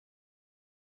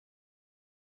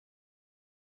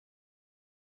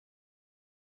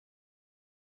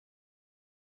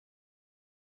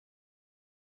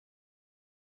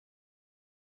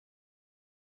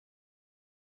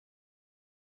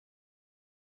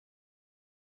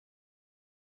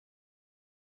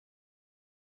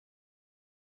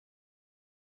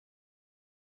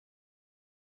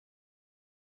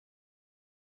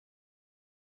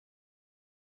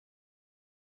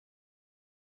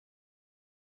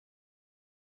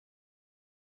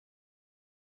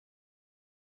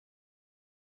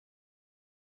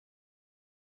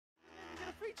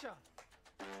creature!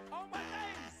 Oh my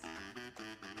days!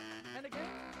 And again.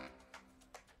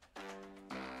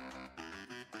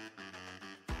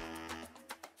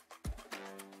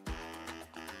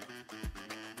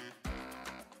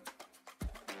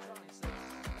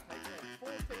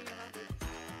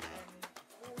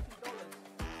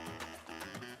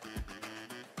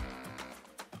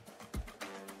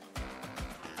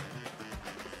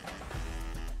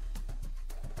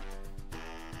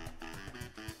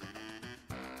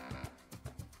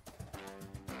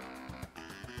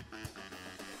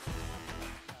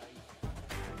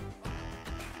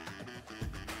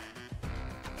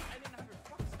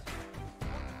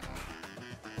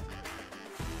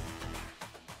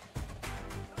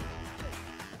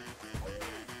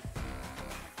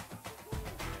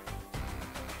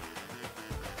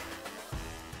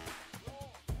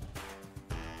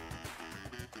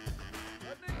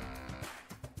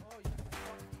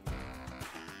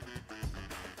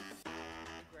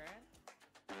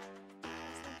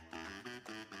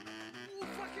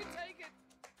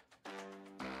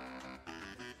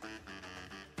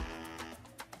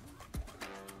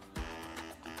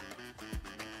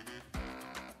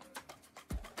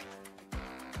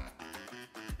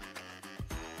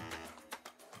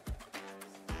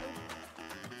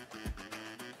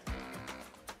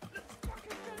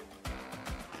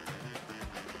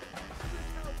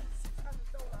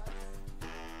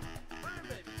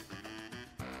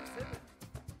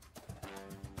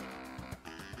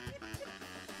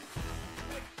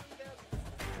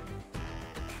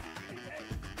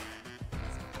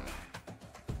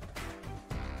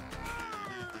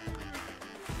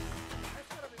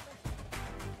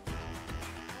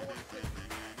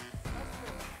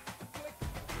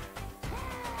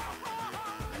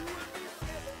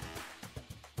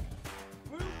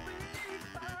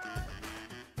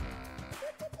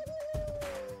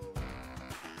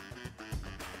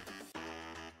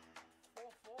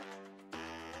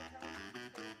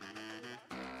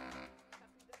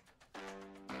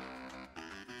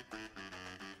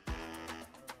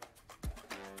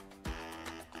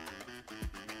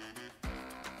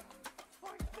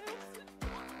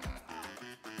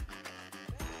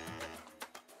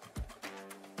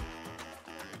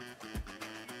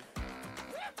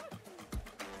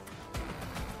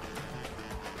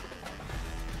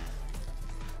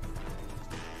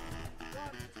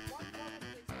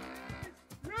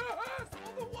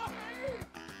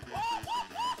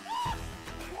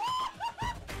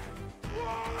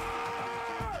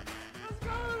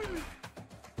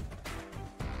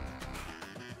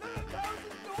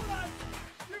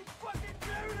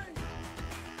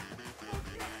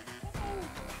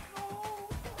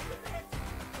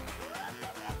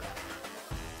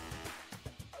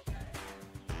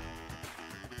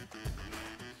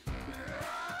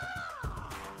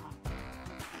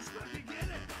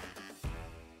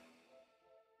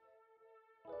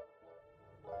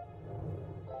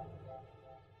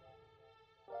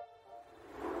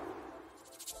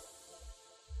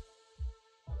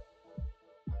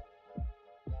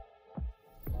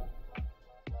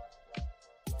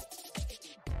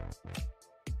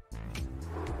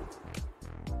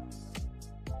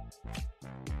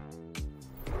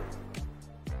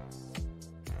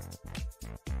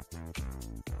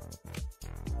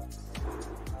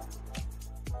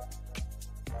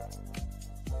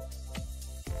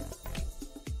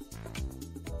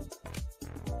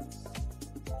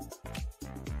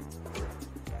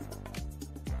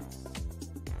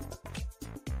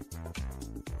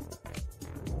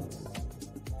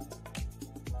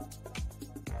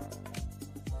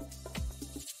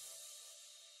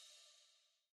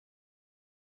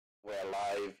 We're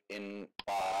live in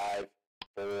 5,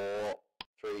 4,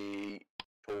 3,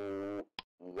 2,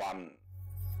 1.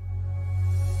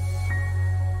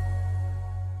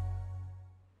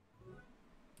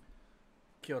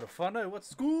 Kia ora whānau,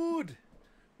 what's good?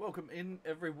 Welcome in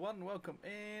everyone, welcome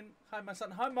in. Hi my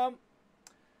son, hi mum.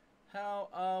 How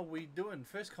are we doing?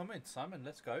 First comment, Simon,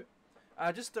 let's go.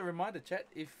 Just a reminder chat,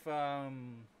 if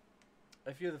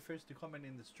you're the first to comment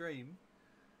in the stream,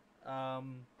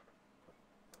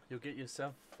 you'll get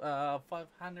yourself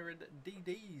 500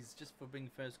 DDs just for being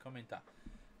first commenter.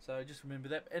 So just remember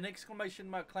that. An exclamation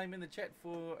mark claim in the chat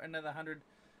for another 100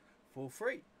 for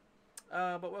free.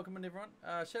 But welcome in everyone.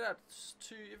 Shout outs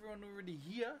to everyone already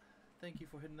here. Thank you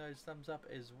for hitting those thumbs up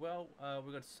as well.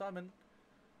 We've got Simon,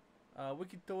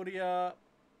 Wikitoria,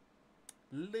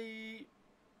 Lee.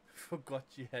 Forgot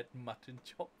you had mutton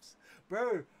chops.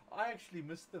 Bro, I actually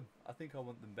missed them. I think I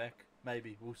want them back.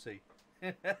 Maybe, we'll see.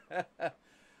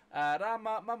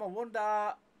 Rama, Mama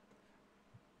Wanda,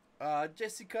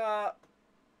 Jessica,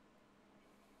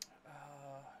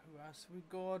 else we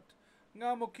got?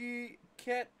 Ngamoki,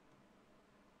 Cat,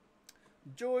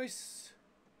 Joyce.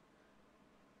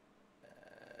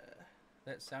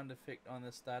 That sound effect on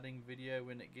the starting video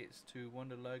when it gets to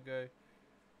Wonder logo.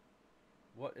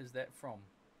 What is that from?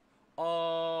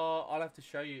 Oh, I'll have to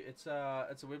show you. It's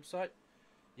a website.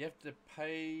 You have to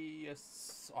pay.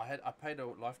 I paid a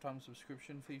lifetime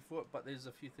subscription fee for it, but there's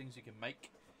a few things you can make.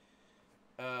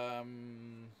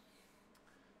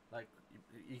 Like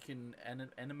you can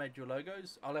animate your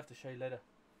logos. I'll have to show you later.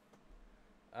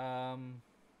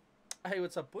 Hey,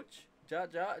 what's up, Butch? Ja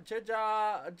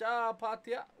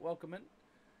Patia, welcome in.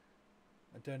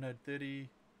 I donated 30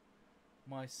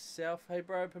 myself. Hey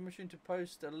bro, permission to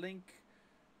post a link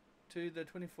to the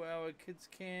 24-hour kids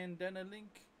can donor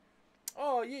link.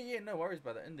 Oh yeah, no worries,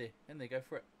 brother. In there, go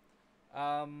for it.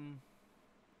 Happy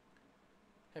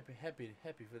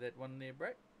for that one there, bro.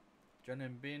 John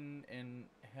and Ben and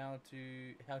how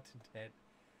to dad.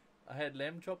 I had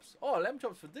lamb chops. Oh, lamb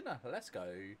chops for dinner. Let's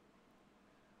go.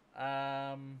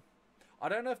 I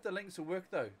don't know if the links will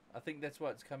work though. I think that's why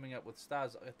it's coming up with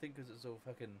stars. I think because it's all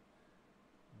fucking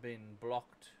been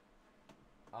blocked.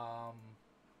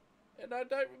 And I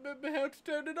don't remember how to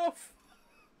turn it off.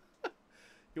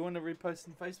 You want to repost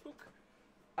on Facebook?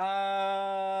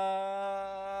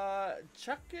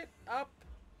 Chuck it up.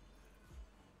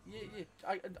 Yeah.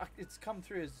 It's come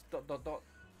through as ...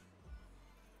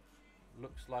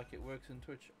 Looks like it works in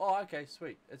Twitch. Oh, okay,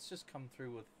 sweet. It's just come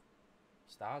through with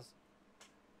stars.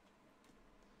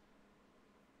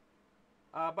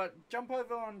 But jump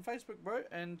over on Facebook, bro,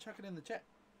 and chuck it in the chat.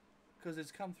 Because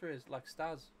it's come through as like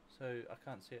stars, so I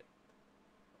can't see it.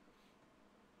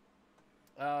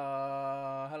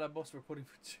 Hello, boss, reporting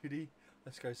for duty.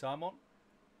 Let's go, Simon.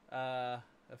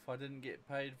 If I didn't get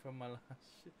paid from my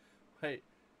last... Wait,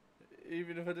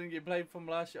 even if I didn't get paid from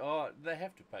last year... Oh, they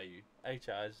have to pay you.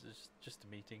 HR is just a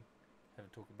meeting.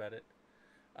 Haven't talked about it.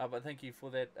 But thank you for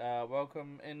that.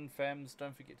 Welcome in, fams.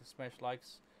 Don't forget to smash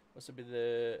likes. What's to be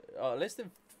the... Oh, less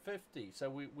than 50. So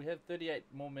we have 38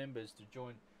 more members to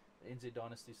join the NZ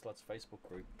Dynasty Slots Facebook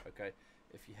group. Okay.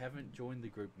 If you haven't joined the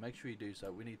group, make sure you do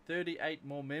so. We need 38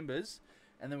 more members.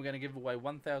 And then we're going to give away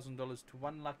 $1,000 to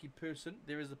one lucky person.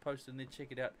 There is a post in there.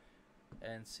 Check it out.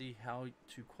 And see how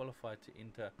to qualify to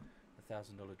enter a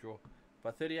 $1,000 draw.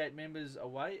 But 38 members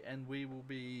away. And we will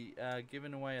be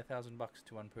giving away $1,000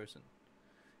 to one person.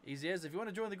 Easy as. If you want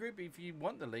to join the group, if you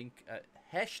want the link,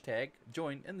 hashtag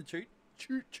join in the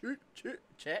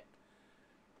chat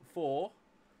for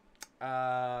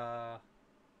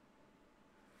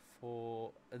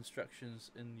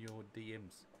instructions in your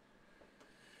DMs.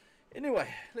 Anyway,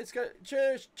 let's go.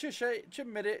 There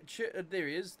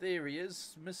he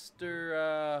is,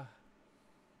 Mr.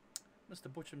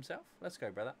 Butch himself. Let's go,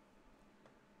 brother.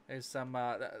 There's some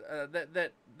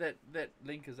that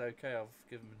link is okay. I've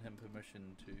given him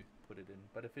permission to put it in.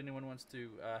 But if anyone wants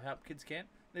to help kids can,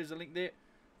 there's a link there.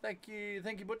 Thank you,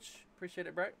 Butch. Appreciate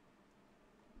it, bro.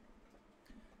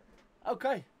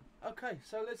 Okay.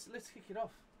 So let's kick it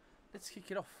off.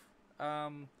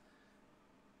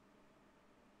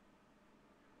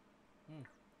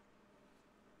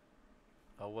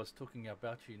 I was talking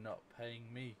about you not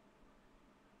paying me.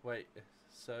 Wait,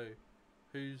 so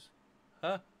who's?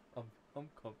 Huh? I'm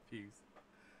confused.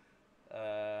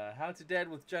 How to dad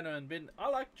with Jono and Ben. I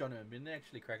like Jono and Ben. They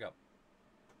actually crack up.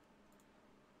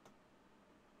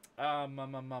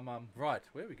 Right,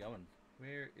 where are we going?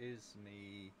 Where is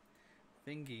me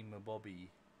thingy, my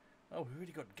bobby? Oh, we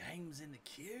already got games in the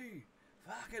queue.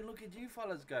 Fucking look at you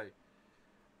fellas go.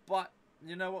 But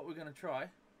you know what we're gonna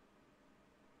try?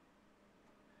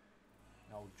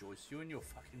 Oh, Joyce, you and your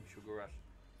fucking sugar rush.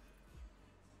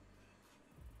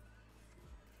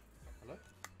 Hello?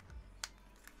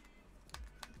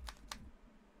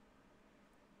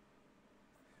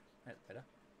 That's better.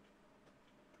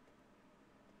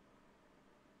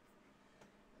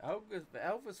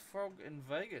 Elvis Frog in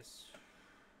Vegas.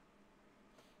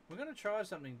 We're going to try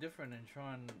something different and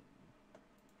try and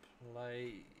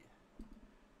play...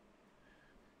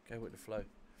 Go with the flow.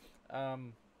 I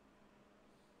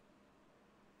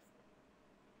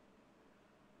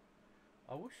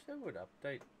wish they would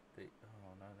update the...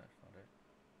 Oh no, that's not it.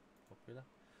 Popular.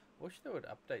 I wish they would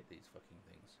update these fucking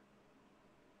things.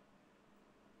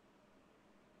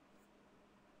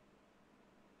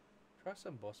 Try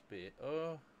some boss beer.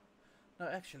 Oh no,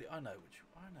 actually, I know which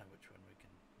one we can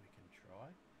try.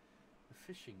 The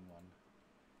fishing one.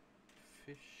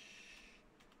 Here's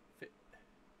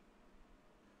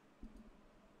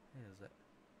that.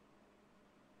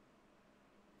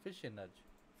 Fishing nudge.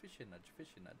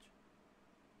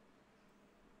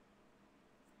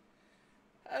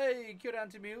 Hey, kia ora,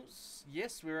 Auntie Mills.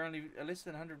 Yes, we're only less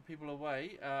than 100 people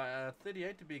away.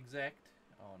 38 to be exact.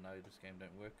 Oh no, this game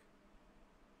don't work.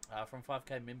 From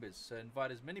 5k members. So invite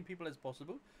as many people as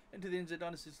possible into the NZ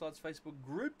Dynasty Slots Facebook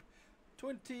group.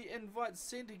 20 invites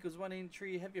sent equals 1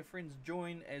 entry. Have your friends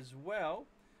join as well,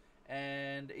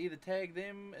 and either tag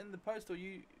them in the post or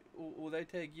you, or they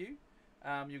tag you.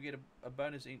 You'll get a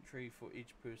bonus entry for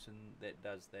each person that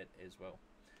does that as well.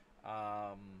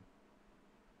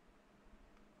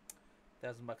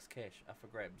 $1,000 cash up for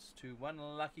grabs to one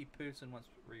lucky person once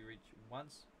we reached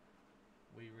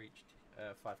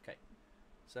 5k.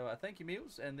 So thank you,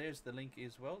 Meals, and there's the link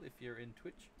as well if you're in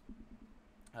Twitch.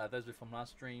 Those were from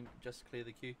last stream. Just clear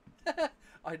the queue.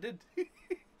 I did.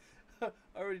 I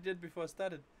already did before I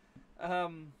started.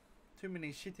 Too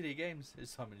many shitty games. There's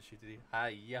so many shitty.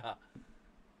 Hiya.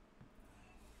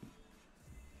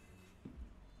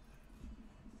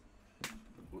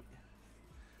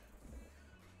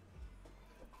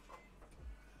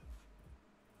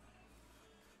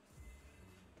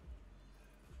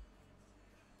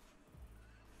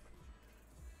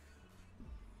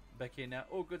 Back here now.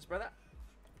 All goods, brother.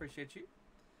 Appreciate you.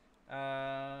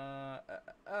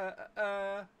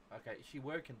 Okay, she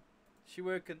working. She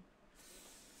working.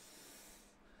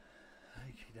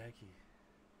 Okie dokie.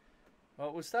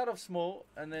 Well, we'll start off small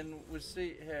and then we'll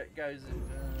see how it goes.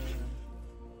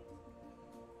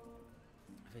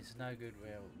 If it's no good,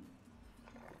 well,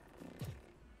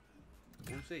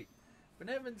 we'll see. Been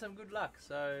having some good luck,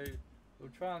 so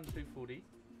we'll try on 240 and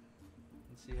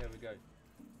see how we go.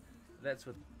 That's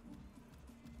what.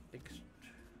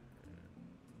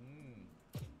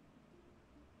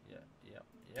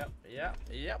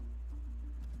 Yep.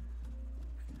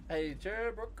 Hey,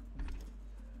 Cherbrook.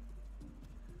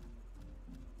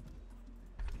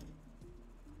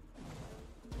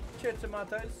 Cheer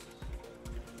tomatoes.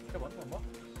 Come on, one more.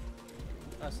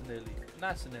 Nice and early.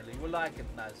 Nice and early. We like it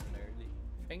nice and early.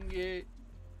 Thank you.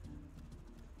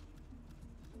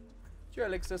 Cheer,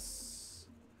 Alexis.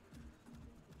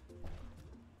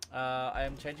 I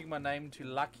am changing my name to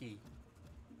Lucky.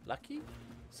 Lucky?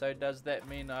 So does that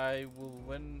mean I will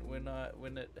win when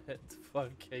it hits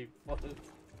 5k followers?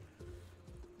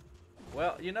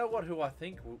 Well, you know what? Who I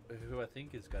think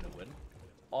is going to win?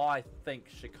 I think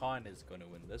Shekinah is going to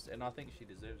win this, and I think she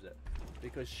deserves it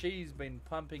because she's been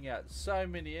pumping out so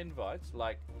many invites,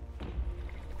 like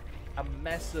a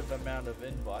massive amount of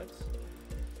invites.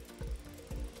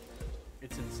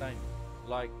 It's insane.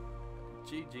 Like,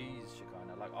 GG's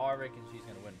Shekinah. Like, I reckon she's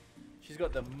going to win. She's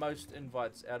got the most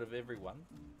invites out of everyone.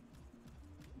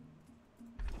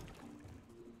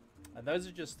 And those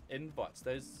are just invites.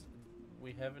 Those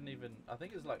we haven't even, I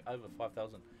think it's like over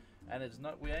 5,000. And it's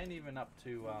not, we ain't even up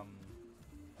to,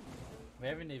 we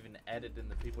haven't even added in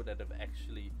the people that have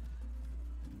actually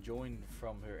joined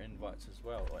from her invites as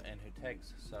well, and her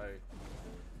tags. So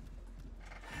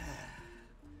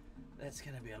that's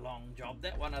going to be a long job.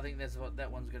 That one, I think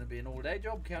that one's going to be an all-day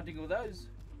job, counting all those.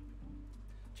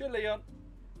 Chill, Leon.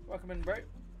 Welcome in, bro.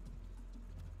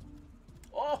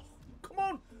 Oh, come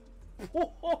on.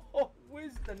 Whoa,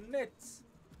 where's the nets?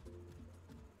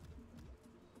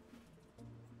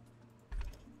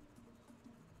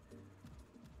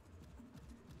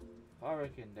 I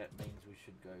reckon that means we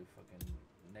should go fucking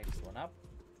next one up.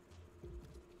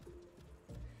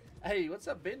 Hey, what's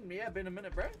up, Ben? Yeah, been a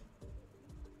minute, bro.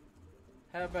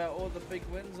 How about all the big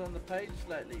wins on the page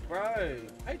lately? Bro,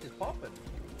 page is popping.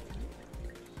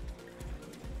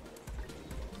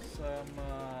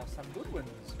 Some good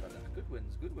wins, brother. Good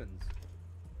wins, good wins.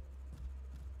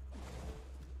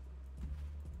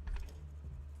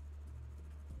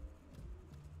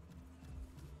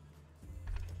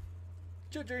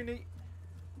 Journey.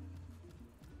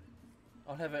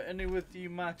 I'll have an innie with you,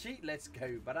 Marchie. Let's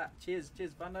go, brother. Cheers,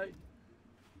 cheers, Bando.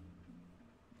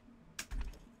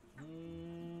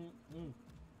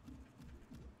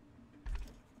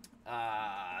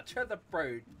 Cheer the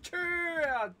bro. Cheer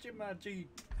out, Jimaji.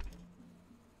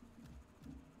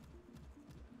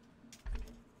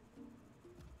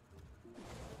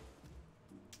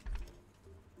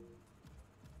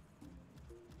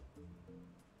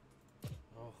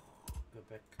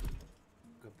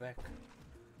 Go back.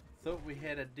 Thought we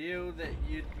had a deal that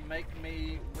you'd make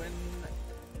me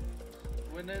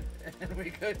win it, and we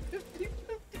go 50-50.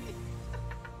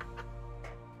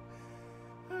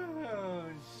 Oh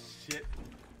shit.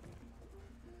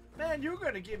 Man, you're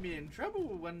gonna get me in trouble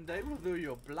one day with all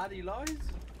your bloody lies.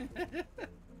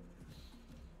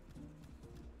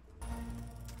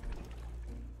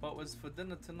 What was for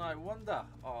dinner tonight? Wonder.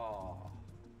 Oh,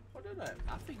 I don't know.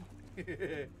 Nothing.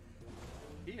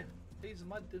 Here, here's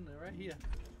my dinner right here.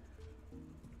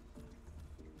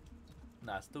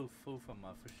 Nah, still full from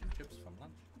fish and chips from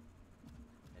lunch.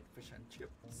 Had fish and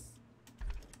chips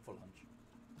for lunch.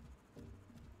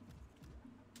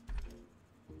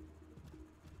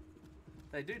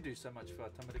 They do so much for our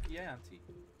tamariki, eh, auntie?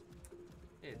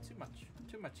 Yeah, too much.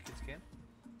 Too much kids can.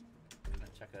 I'm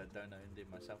gonna chuck a dono in there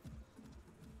myself.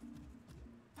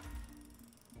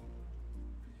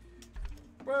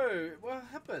 Bro, what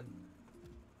happened?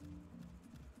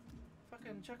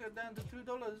 Fucking chuck it down to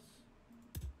 $2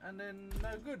 and then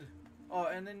no good. Oh,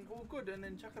 and then all good and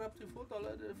then chuck it up to $4.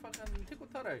 The fucking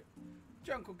tikotaro.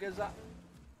 Junko geza.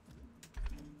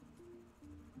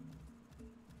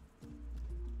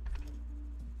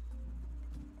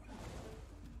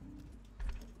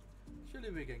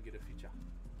 Surely we can get a feature.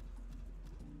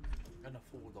 And a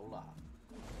 $4.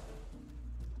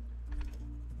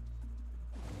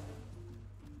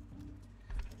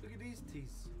 Look at these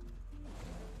teas.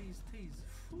 These teas.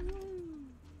 Woo.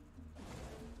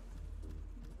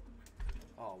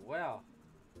 Oh wow.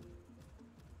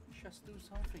 Just do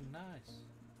something nice.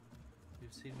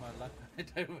 You've seen my luck. I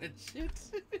don't win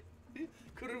shit.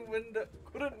 couldn't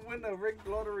win a rigged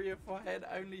lottery if I had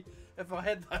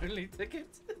the only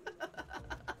ticket.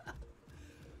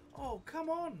 Oh come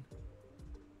on.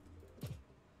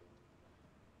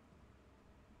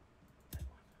 That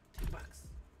one.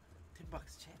 $10,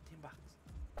 chat, $10.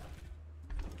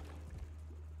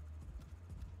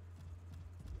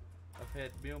 I've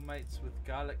had meal mates with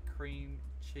garlic cream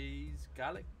cheese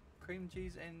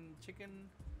and chicken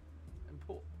and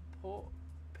pork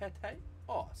pate.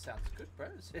 Oh, sounds good, bro.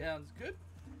 Sounds good.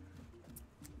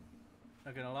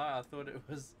 Not gonna lie, I thought it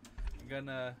was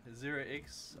gonna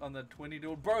 0x on the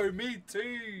 $20. Bro, me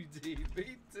too, G.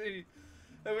 Me too.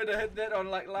 I would have hit that on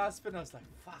like last spin. I was like,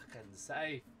 fucking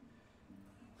safe.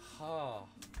 Oh.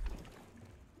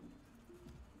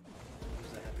 That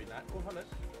was a happy night. Oh, hello.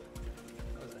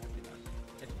 That was a happy night.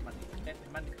 Happy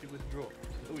money to withdraw.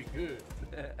 Oh, we good.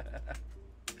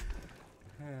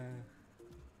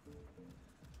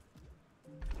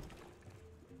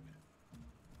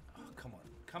 Oh, come on.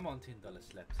 Come on,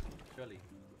 $10 slaps. Surely.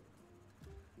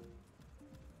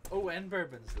 Oh, and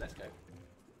bourbons. Let's go.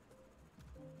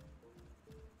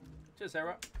 Cheers,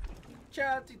 Sarah.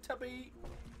 Ciao, Tubby.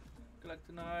 Good luck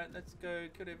tonight. Let's go.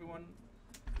 Kill everyone.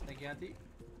 Thank you, Auntie.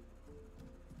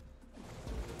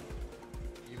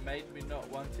 You made me not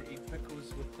want to eat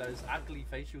pickles with those ugly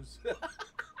facials.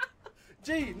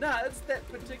 Gee, nah, it's that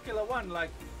particular one.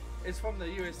 Like, it's from the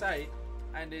USA,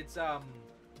 and it's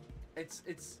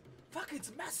it's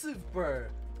massive, bro.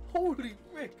 Holy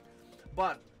frick!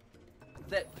 But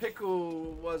that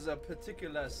pickle was a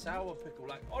particular sour pickle.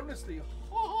 Like, honestly,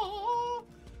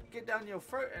 get down your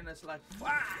throat, and it's like,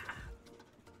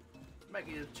 make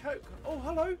you choke. Oh,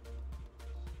 hello.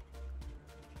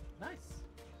 Nice.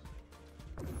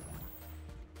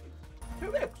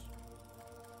 2x.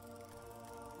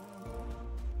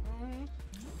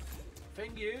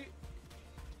 Thank you.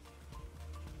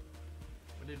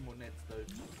 We need more nets though.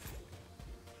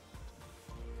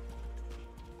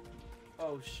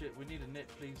 Oh shit, we need a net,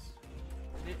 please.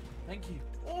 Net, thank you.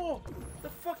 Oh, the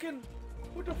fucking,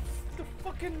 what the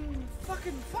fucking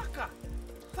fucker.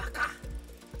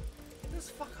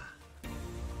 This fucker.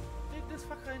 Need this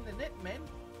fucker in the net, man.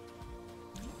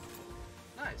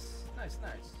 Nice, nice,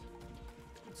 nice.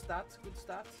 Good starts, good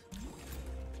starts.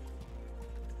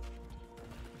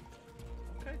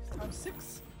 Okay, times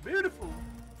 6. Beautiful.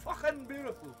 Fucking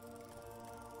beautiful.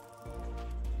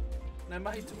 No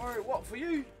money tomorrow. What for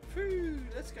you? Food.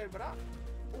 Let's go, brother.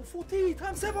 Oh, 40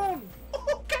 times 7.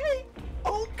 Okay.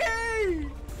 Okay.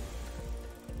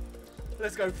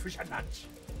 Let's go fish and lunch.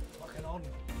 Fucking on.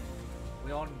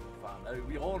 We on. Fano.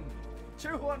 We on.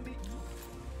 Chew on me.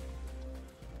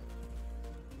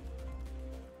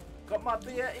 Got my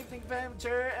beer. Evening fam.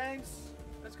 Cheer aims.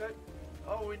 Let's go.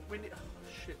 Oh, we need. Oh,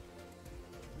 shit.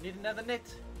 We need another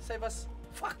net. Save us.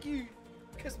 Fuck you.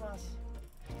 Kiss my ass.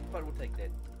 But we'll take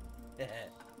that.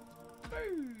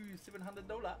 Oh,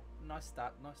 $700. Nice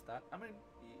start. Nice start. I mean,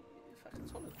 fucking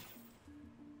solid.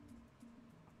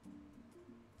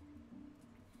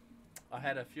 I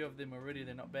had a few of them already.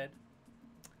 They're not bad.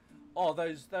 Oh,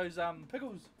 those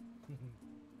pickles.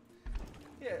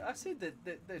 Yeah, I said that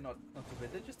they're not too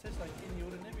bad. They just taste like any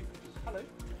ordinary pickles. Hello.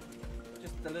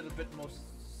 Just a little bit more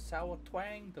sour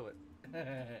twang to it.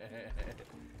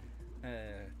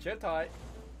 Chetai.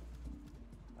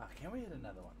 Ah, can we hit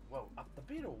another one? Well, up the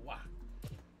beat or what?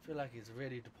 Feel like it's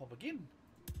ready to pop again.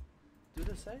 Do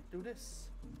this, eh? Do this.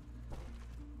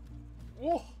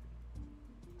 Whoa!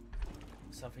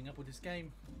 Something up with this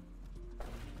game.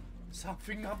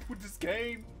 Something up with this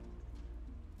game.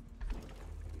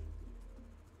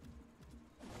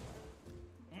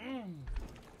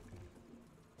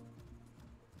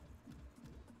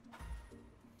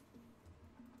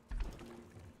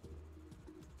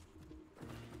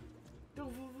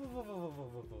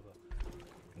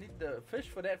 Need the fish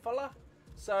for that fella.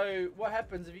 So what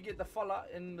happens if you get the fella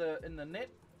in the net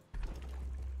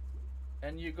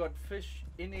and you got fish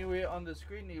anywhere on the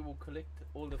screen, he will collect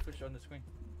all the fish on the screen.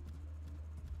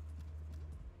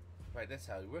 Wait, that's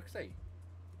how it works, eh?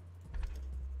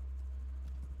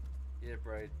 Yeah,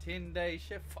 bro. 10-day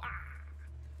shift.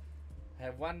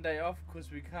 Have 1 day off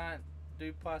because we can't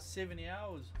do past 70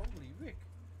 hours. Holy Rick.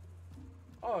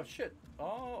 Oh, shit.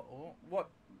 Oh, what?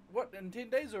 What, in 10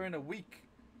 days or in a week?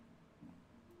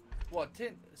 What,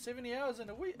 70 hours in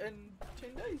a week? In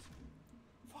 10 days?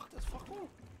 Fuck, that's fuck all.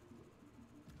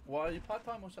 Why, are you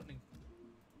part-time or something?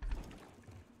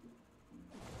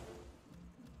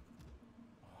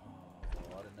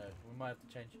 Oh, I don't know. We might have to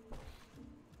change.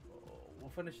 Oh, we'll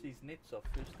finish these nets off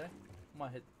first, eh?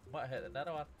 Might hit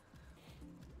another one.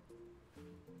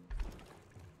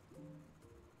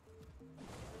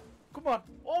 Come on!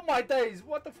 Oh my days!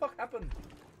 What the fuck happened?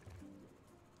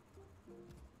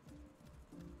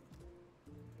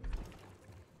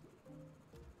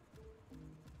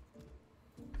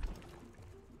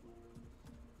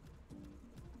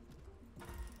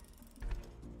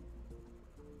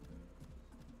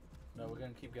 No, we're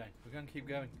going to keep going. We're going to keep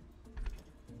going.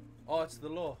 Oh, it's the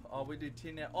law. Oh, we do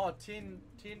 10 hour. Oh, 10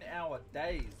 hour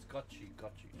days. Got you.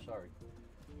 Sorry.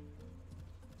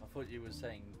 I thought you were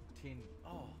saying 10.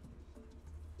 Oh.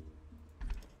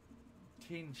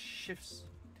 10 shifts.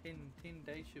 10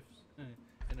 day shifts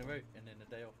in a row and then a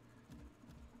day off.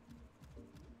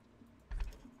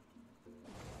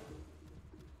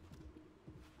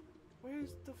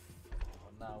 Where's the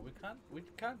oh no, we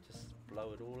can't just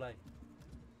blow it all, eh?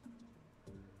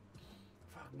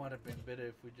 Fuck, might have been better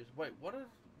if we just wait,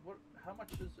 how much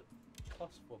does it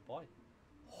cost for a buy?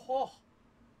 Oh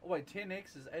wait,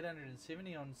 10x is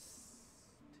 870 on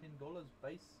 $10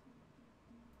 base.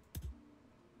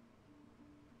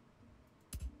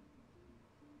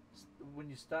 When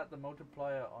you start the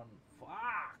multiplier on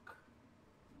fuck.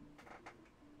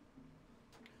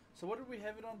 So what did we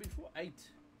have it on before?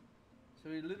 8. So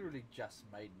we literally just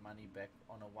made money back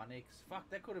on a 1x. Fuck,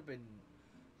 that would have been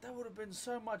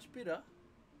so much better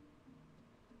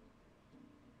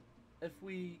if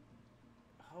we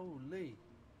holy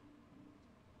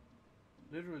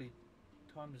literally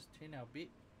times 10 our bet.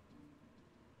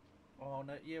 Oh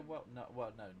no, yeah, well no,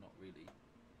 not really.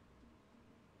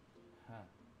 Huh.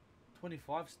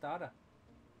 25 starter.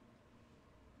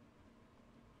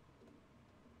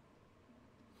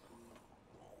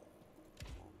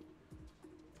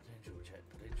 Potential, chat,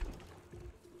 potential.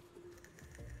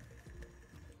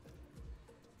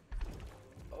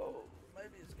 Oh,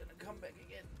 maybe it's gonna come back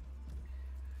again.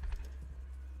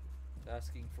 It's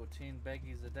asking for 10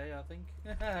 baggies a day, I think.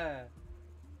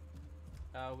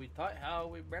 How are we tight? How are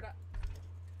we, brother?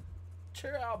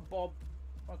 Cheer out, Bob.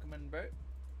 Welcome in, bro.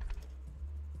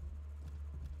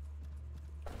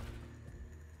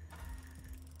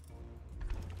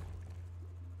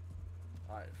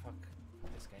 Alright, fuck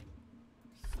this game.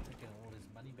 Just taking all his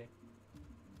money back.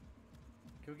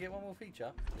 Can we get one more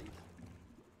feature, please?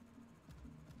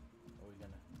 Or we're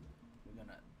gonna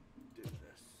do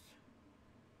this.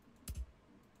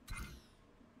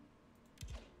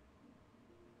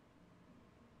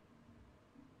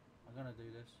 I'm gonna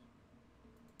do this.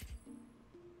 I'm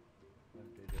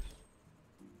gonna do this.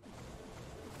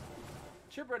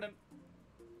 Chipper him.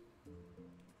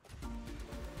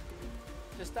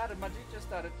 Just started, Mudgy, just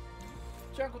started.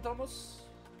 Uncle Thomas.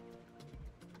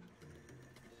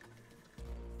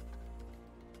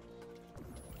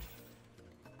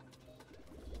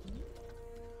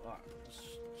 Alright,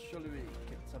 surely we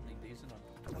get something decent on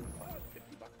 25,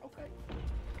 50 bucks. Okay.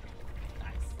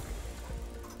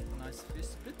 Nice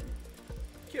fist bit.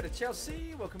 Kia ora,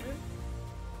 Chelsea, welcome in.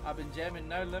 I've been jamming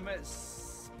no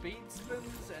limits speed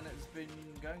spins and it's been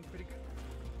going pretty good.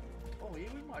 Oh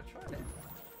yeah, we might try that.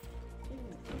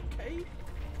 Ooh, okay.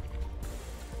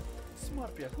 This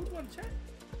might be a good one, chat.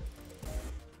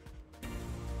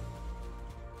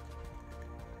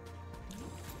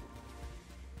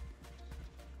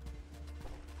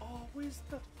 Oh, where's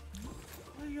the...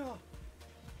 Oh yeah.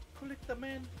 Collect the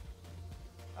man.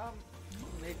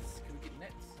 Nets. Can we get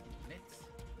nets? Nets.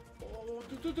 Oh,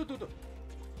 do. Fucking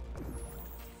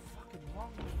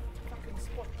wrong fucking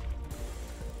spot.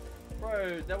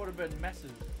 Bro, that would have been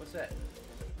massive. What's that?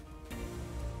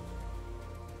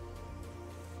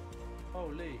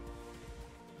 Holy.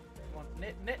 Come on,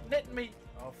 net me.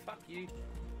 Oh, fuck you.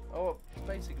 Oh,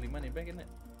 basically money back, isn't it?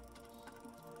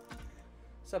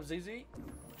 Sub ZZ.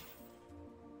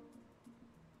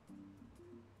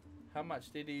 How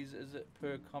much ditties is it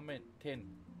per comment? 10.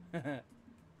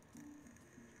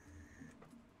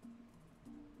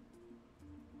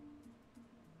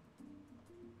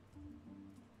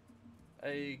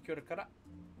 Hey, kia ora kara.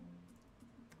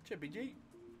 Chippy G.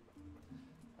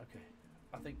 Okay,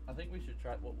 I think we should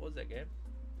try. What was that game?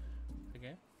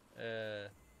 Again?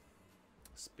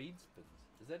 Speed spins.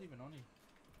 Is that even on here?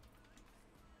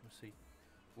 We'll see.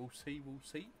 We'll see. We'll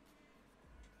see.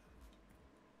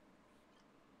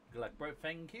 Like, bro,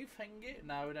 thank you.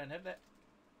 No, we don't have that.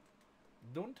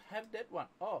 Don't have that one.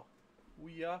 Oh,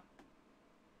 we are.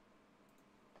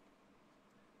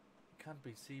 Can't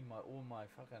be see all my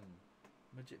fucking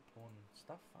midget porn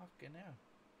stuff. Fucking hell.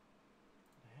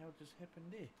 What the hell just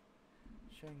happened there?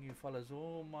 Showing you fellas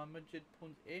all my midget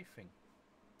porn effing.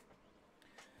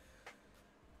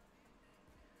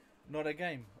 Not a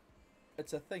game.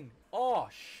 It's a thing. Oh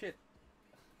shit.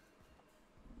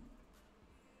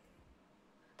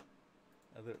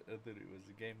 I thought it was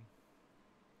a game.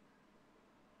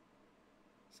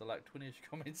 So like 20ish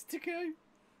comments to go.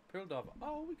 Pearl Diver.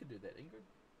 Oh, we could do that, Ingrid.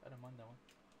 I don't mind that one.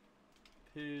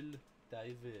 Pearl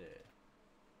Diver.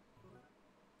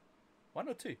 1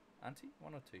 or 2, Auntie?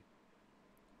 1 or 2.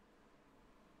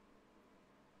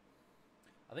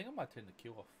 I think I might turn the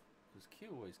queue off. Because Q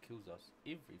always kills us.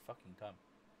 Every fucking time.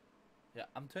 Yeah,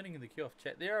 I'm turning the queue off,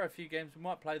 chat. There are a few games. We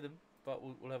might play them. But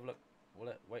we'll have a look.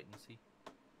 We'll wait and see.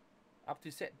 Up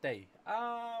to set day.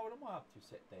 What am I up to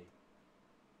set day?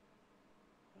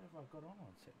 What have I got on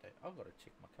set day? I've got to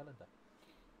check my calendar.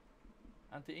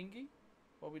 Auntie Ingy,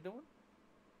 what are we doing?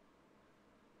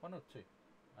 1 or 2?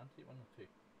 Auntie, 1 or 2?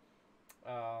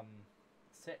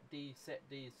 Set D.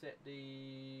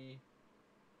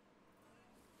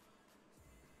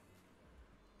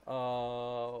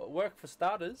 Work for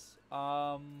starters.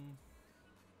 I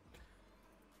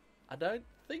don't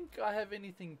think I have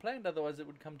anything planned, otherwise it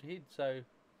would come to head. So,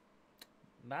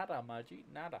 nada, Margie,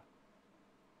 nada.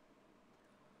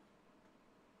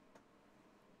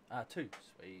 2,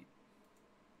 sweet.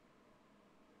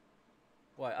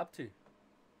 Why up to?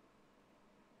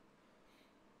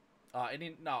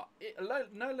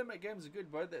 No limit games are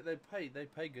good, bro. They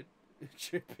pay good.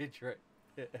 Chip pitch right.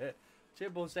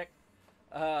 Chip ball sack.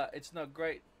 It's not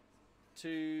great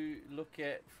to look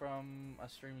at from a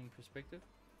streaming perspective.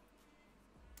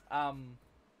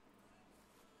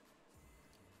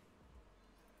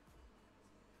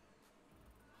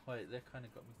 Wait, that kind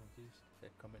of got me confused.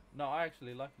 That comment. No, I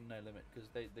actually like No Limit because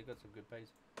they got some good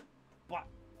pays. But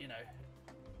you know,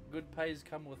 good pays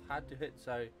come with hard to hit.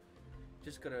 So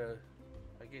just gotta,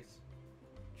 I guess,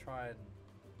 try and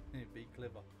be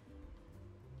clever.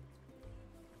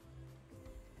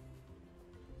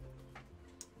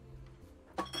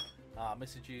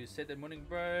 Message you Saturday morning,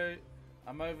 bro.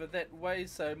 I'm over that way,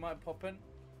 so might pop in.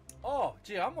 Oh,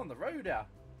 gee, I'm on the road now.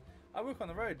 I work on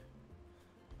the road.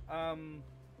 I'm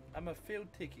a field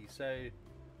techie, so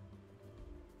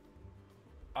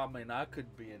I mean, I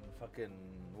could be in fucking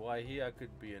Waihi, I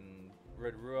could be in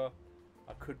Rotorua,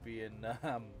 I could be in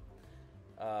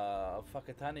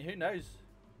Whakatane. Who knows?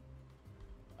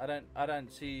 I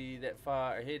don't see that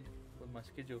far ahead with my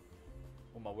schedule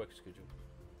or my work schedule.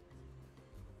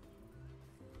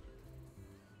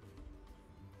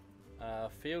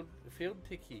 Field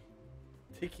techie.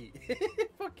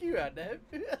 Fuck you out there.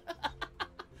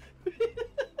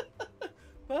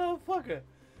 Motherfucker.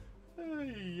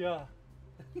 Yeah.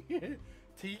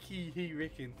 Tiki, he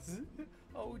reckons.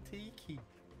 Oh, Tiki.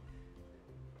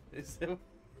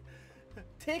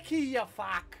 Tiki, you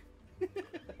fuck.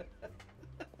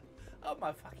 Oh,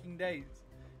 my fucking days.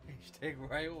 Hashtag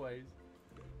railways.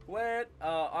 Where?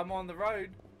 I'm on the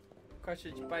road.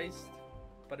 Christchurch based,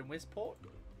 but in Westport.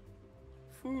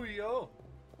 Foo-yo.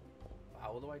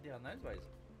 Wow, all the way down those ways.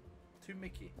 To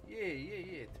Mickey.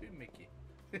 Yeah. To Mickey.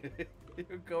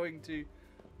 You're going to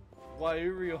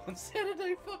Wairui on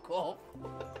Saturday. Fuck off.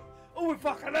 Oh, we're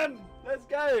fucking in. Let's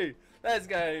go.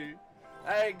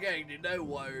 I ain't going to no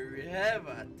Wairui. Have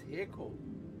a tickle.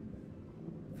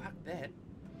 Fuck that.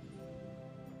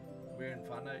 We're in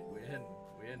Whānau.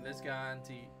 We're in. Let's go,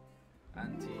 Auntie.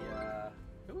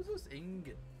 Who was this?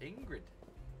 Ingrid.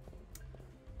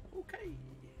 Okay.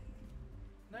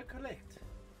 No collect.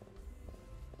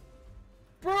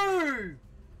 Bro!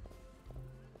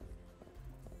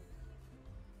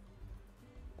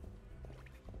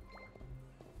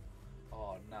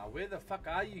 Oh, no. Where the fuck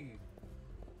are you?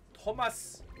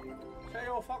 Thomas! Show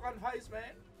your fucking face,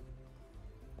 man.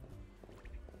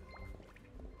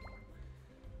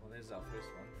 Well, there's our first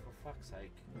one. For fuck's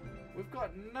sake. We've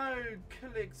got no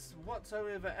collects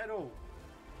whatsoever at all.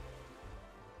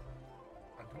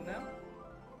 Until now.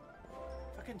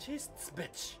 Fucking chests,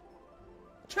 bitch.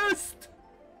 Chest!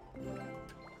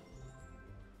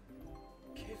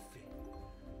 Keffy.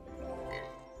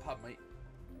 Pardon me.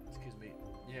 Excuse me.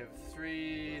 You have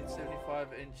 375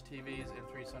 25-inch TVs and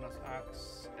 3 Sonos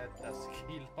Arcs at the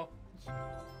ski lodge.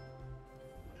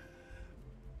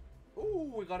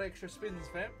 Ooh, we got extra spins,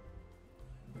 fam.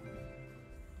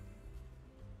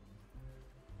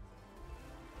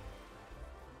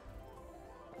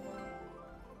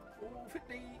 Ooh,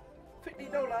 $50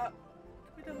 $50.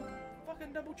 Give me the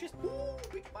fucking double chest. Ooh,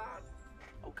 big man.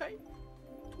 Okay.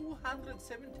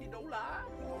 $270.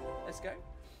 Let's go.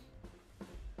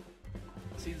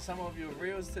 Seen some of your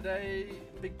reels today.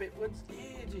 Big bet wins.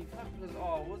 Yeah, gee, fuck.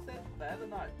 Oh, was that the other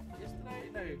night? Yesterday?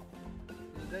 No. The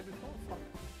day before? Fuck.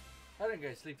 I didn't go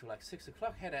to sleep till like 6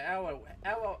 o'clock. Had an hour.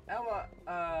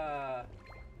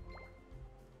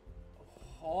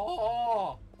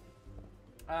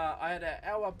 I had an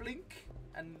hour blink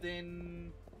and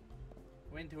then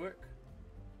went to work.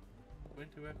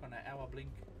 Went to work on an hour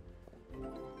blink.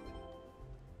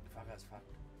 Fuck, I was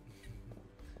fucked.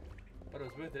 But it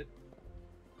was worth it.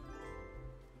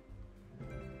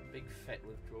 Big fat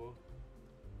withdrawal.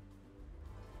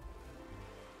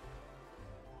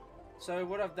 So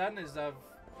what I've done is I've...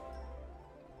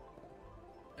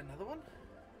 Another one?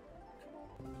 Come on.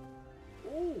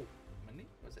 Ooh! Mini?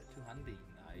 What's that? 200.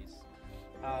 Nice.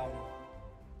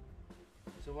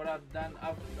 So what I've done,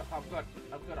 I've got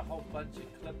a whole bunch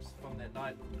of clips from that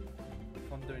night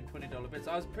from doing $20 bets.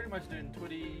 I was pretty much doing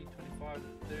 20, 25,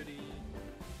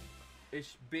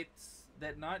 30-ish bets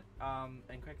that night,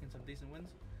 and cracking some decent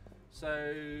wins. So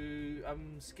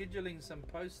I'm scheduling some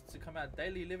posts to come out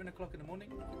daily 11 o'clock in the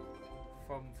morning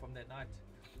from that night.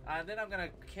 Then I'm gonna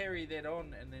carry that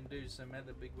on and then do some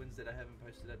other big wins that I haven't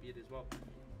posted up yet as well.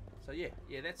 So yeah,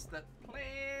 that's the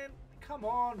plan. Come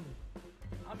on.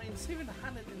 I mean,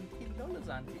 $710,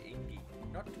 Auntie Ingy.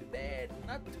 Not too bad,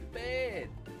 not too bad.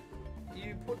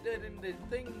 You put that in the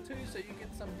thing too, so you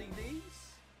get some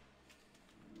DDs.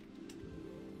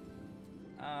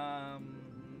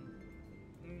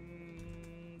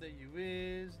 There you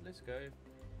is. Let's go.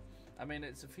 I mean,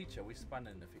 it's a feature. We spun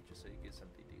in the feature, so you get some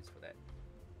DDs for that.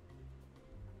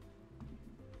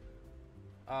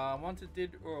 Wanted,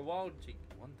 dead, or a wild jig.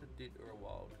 Wanted, dead, or a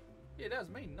wild. Yeah, that was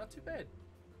mean. Not too bad.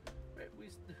 We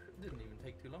didn't even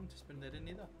take too long to spin that in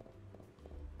either.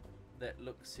 That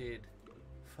look said,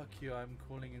 fuck you, I'm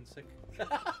calling in sick.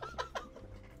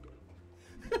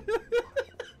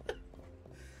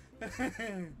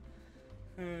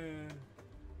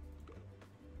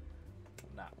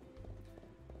 Nah,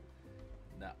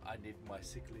 I need my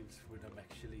sick leaves when I'm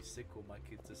actually sick or my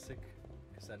kids are sick,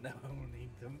 because I know I will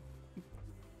need them.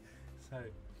 So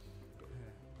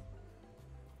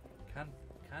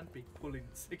can't be pulling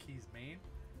sickies, man.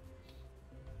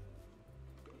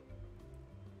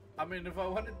 I mean, if I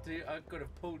wanted to, I could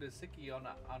have pulled a sickie on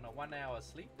a 1 hour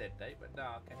sleep that day, but no,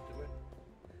 I can't do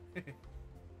it.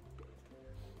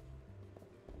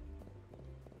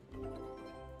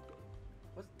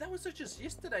 That was just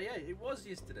yesterday, yeah. It was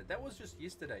yesterday. That was just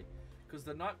yesterday, because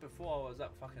the night before I was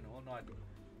up fucking all night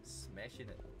smashing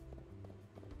it.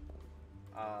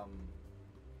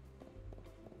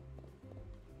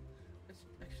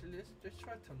 Let's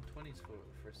try some 20s for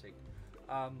a sec.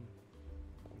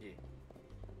 Yeah,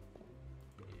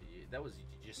 that was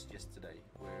just yesterday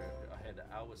where I had an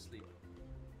hour sleep.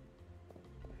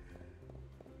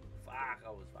 Fuck, I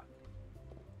was fucked.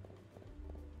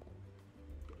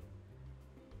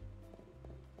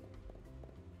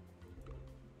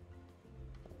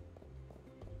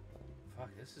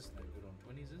 Fuck, this is no good on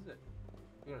 20s, is it?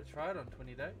 We gotta try it on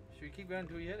 20 though. Should we keep going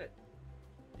until we hit it?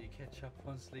 You catch up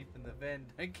on sleep in the van.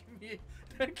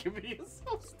 Don't give me a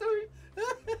sob story.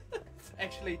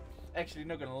 actually,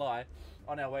 not gonna lie.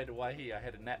 On our way to Waihi, I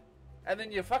had a nap, and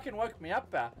then you fucking woke me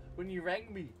up when you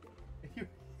rang me.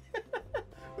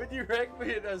 When you rang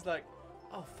me, and I was like,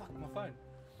 "Oh fuck, my phone."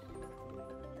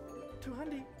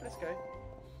 200. Let's go.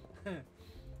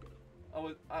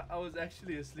 I was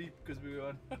actually asleep because we were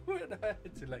on. And I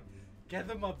had to like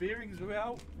gather my bearings. Where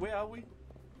are we?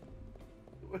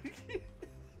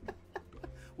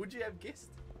 Would you have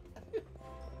guessed?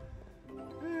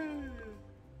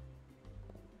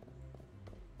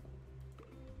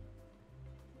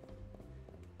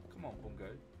 Come on,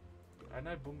 Bungo. I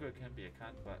know Bungo can be a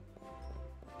cunt, but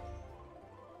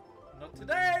not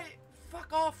today.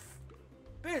 Fuck off,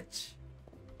 bitch.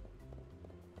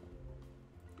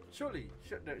 Surely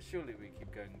we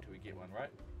keep going until we get one,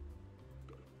 right?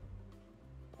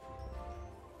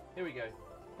 Here we go.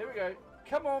 Here we go.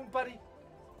 Come on, buddy.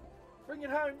 Bring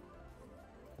it home.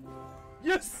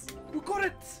 Yes! You got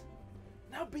it!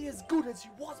 Now be as good as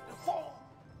you was before.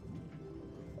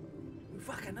 We're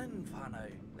fucking in, Fano.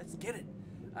 Let's get it.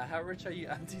 How rich are you,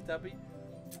 Auntie Tubby?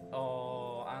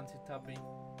 Oh, Auntie Tubby.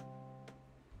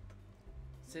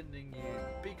 Sending you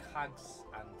big hugs,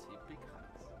 Auntie. Big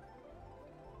hugs.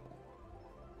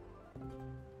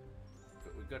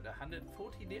 But we've got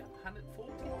 140 there.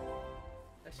 140.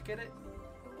 Let's get it.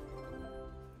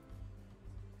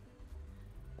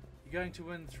 You're going to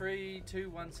win 3, 2,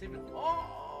 1, 7.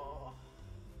 Oh!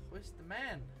 Where's the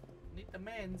man? Need the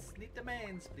mans. Need the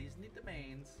mans, please. Need the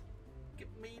mans. Give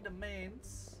me the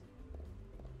mans.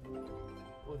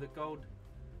 Or the gold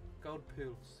pearls. Gold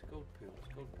pearls. Gold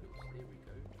pearls. There we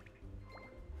go.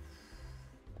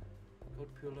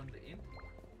 Gold pearl on the end.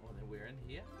 Oh, then we're in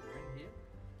here. We're in here.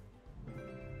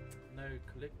 No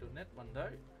collect on that one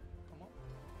though. Come on.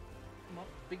 Come on.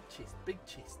 Big chest. Big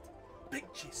chest. Big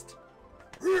chest.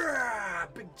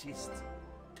 Big chest.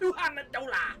 $200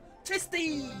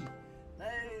 chesty. No,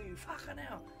 fucking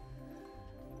hell.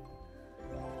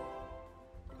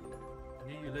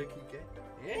 Knew you low-key gay.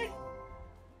 Yeah?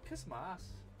 Kiss my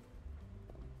ass.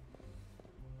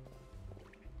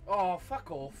 Oh, fuck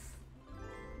off.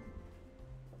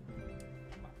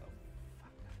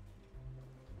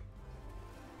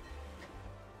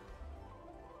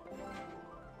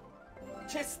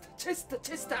 Chester,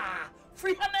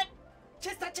 300.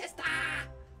 Chester.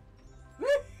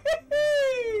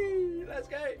 Let's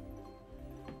go.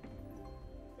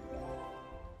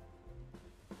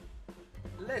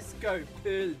 Let's go,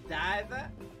 Pearl Diver.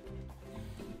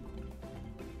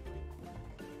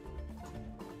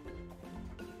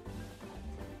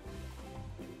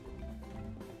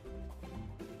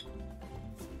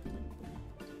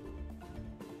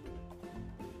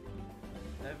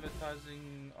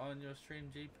 Advertising on your stream,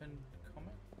 G-Pin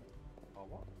comment? Oh,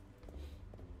 what?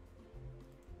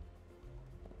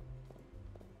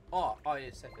 Oh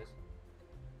yes, second.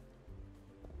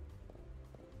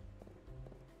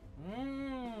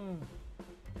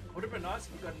 Would have been nice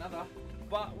if we got another,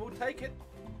 but we'll take it.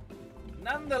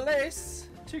 Nonetheless,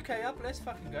 2k up, let's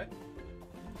fucking go.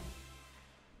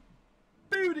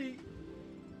 Booty!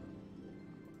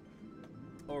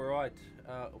 Alright,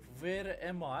 where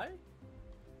am I?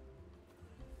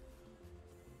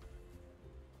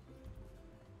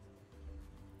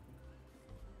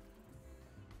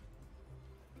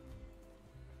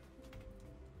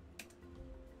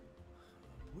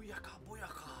 Booyaka.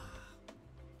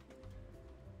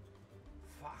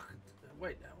 Fuck.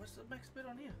 Wait, what's the max bid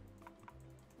on here?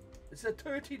 It's a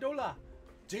 $30.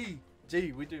 Gee,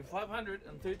 we do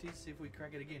 530. See if we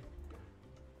crack it again.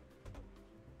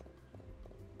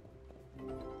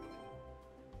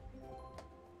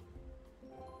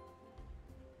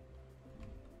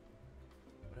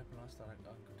 What happened last time? I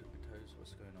took my toes.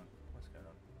 What's going on?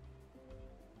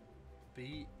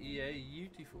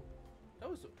 Beautiful. That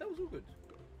was all good.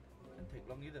 Didn't take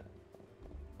long either.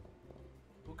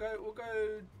 We'll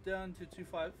go down to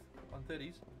 2.5 on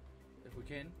 30s if we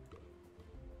can.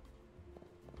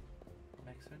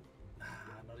 Max win.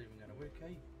 Not even gonna work,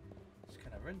 eh? Just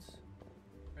gonna rinse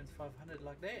 500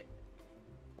 like that.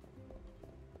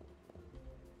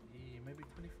 Yeah, maybe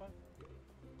 25.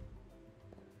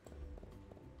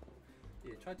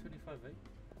 Yeah, try 25, eh?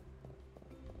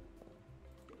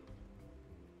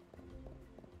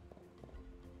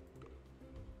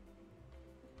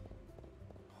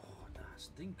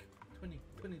 Stink. 20.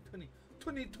 20.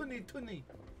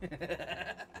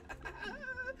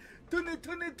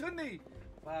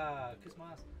 Wow, kiss my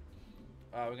ass.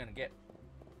 We're gonna get.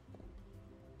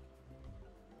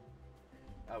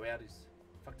 We outies.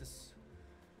 Fuck this.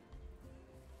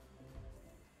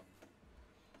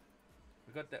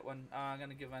 We got that one. I'm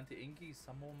gonna give Auntie Inky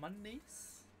some more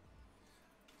monies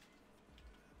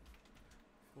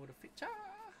for the feature.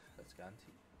 Let's go,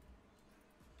 Auntie.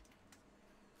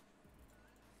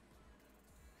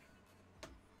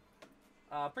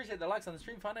 Appreciate the likes on the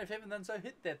stream, Fano. If you haven't done so,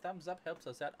 hit that thumbs up. Helps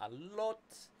us out a lot.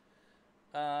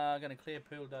 Gonna clear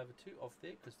Pearl Diver 2 off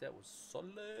there because that was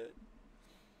solid.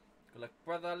 Good luck,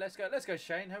 brother. Let's go,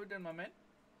 Shane. How we doing, my man?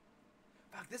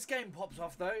 Fuck, this game pops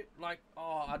off though. Like,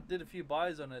 I did a few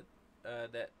buys on it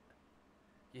that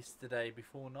yesterday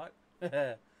before night.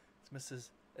 It's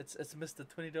Mr.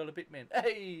 $20 Bitman.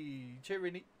 Hey,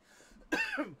 Cherini.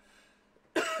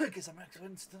 Guess I'm max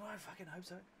wins tonight. I fucking hope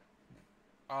so.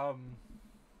 I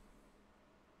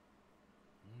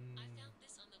found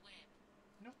this on the web.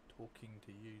 Not talking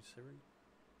to you, Siri.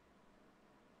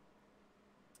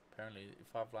 Apparently,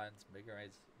 5 lines, mega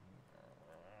raids.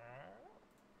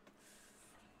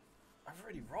 I've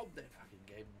already robbed that fucking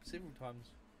game several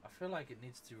times. I feel like it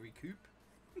needs to recoup.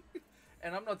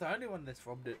 And I'm not the only one that's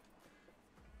robbed it.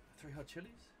 3 hot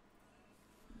chilies?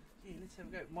 Yeah, let's have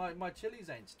a go. My chilies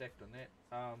ain't stacked on that.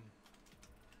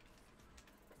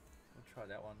 We'll try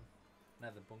that one.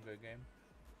 Another bungo game.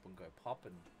 Bungo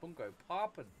poppin'. Bungo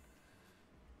poppin'.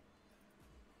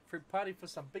 Fruit party for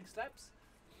some big slaps.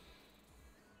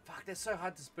 Fuck, that's so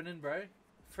hard to spin in, bro.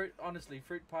 Honestly,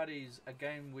 fruit party is a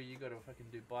game where you gotta fucking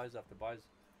do buys after buys.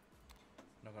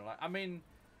 Not gonna lie. I mean,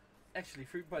 actually,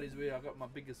 fruit party is where I got my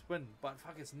biggest win. But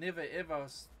fuck, it's never ever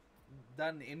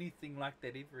done anything like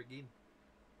that ever again.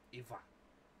 Ever.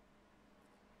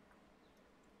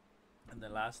 In the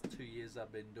last 2 years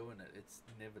I've been doing it, it's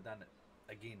never done it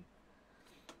again.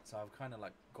 So I've kind of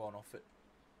like gone off it.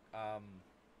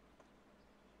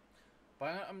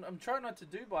 But I'm trying not to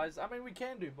do buys. I mean, we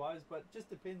can do buys, but it just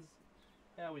depends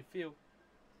how we feel.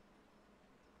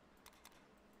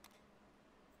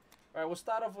 Alright, we'll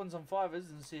start off on some fivers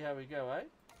and see how we go, eh?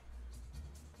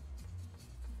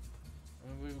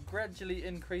 And we'll gradually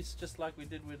increase just like we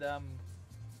did with,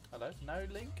 hello, no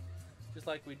link? Just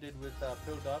like we did with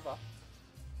Pearl Diver.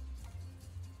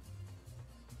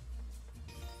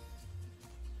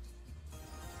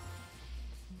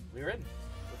 We're in.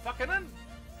 We're fucking in.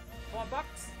 $5.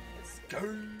 Let's go.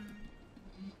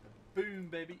 Boom,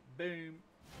 baby. Boom.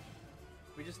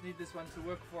 We just need this one to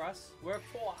work for us. Work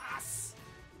for us.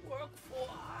 Work for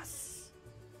us.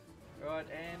 Right,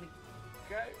 and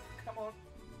go. Come on.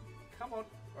 Come on.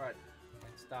 Alright,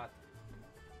 let's start.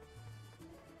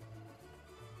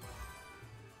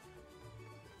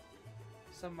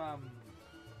 Some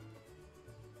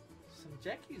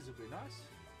jackies would be nice.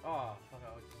 Oh, fuck,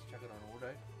 I'll just chuck it on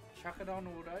auto. Chuck it on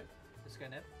auto. Let's go,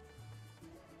 Nep.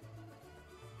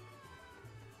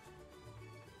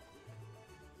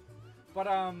 But,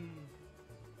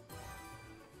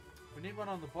 we need one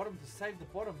on the bottom to save the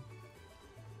bottom.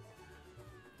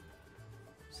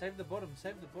 Save the bottom,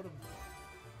 save the bottom.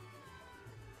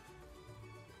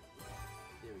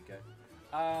 There we go.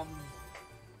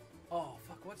 Oh,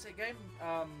 fuck, what's that game?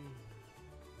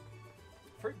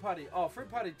 Fruit Party. Oh,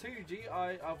 Fruit Party 2, G.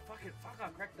 I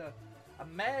cracked a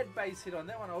mad base hit on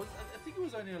that one. I think it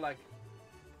was only like,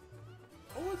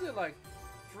 what was it, like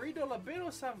 $3 bet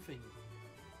or something?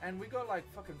 And we got like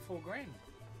fucking $4 grand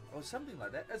or something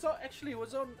like that. It's actually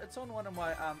it's on one of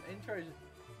my intro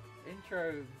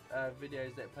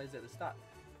videos that plays at the start.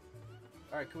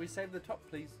 All right, can we save the top,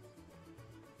 please?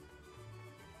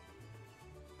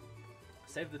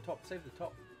 Save the top,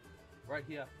 right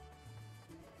here.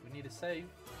 We need a save.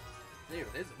 There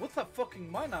it is. What's the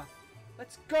fucking miner?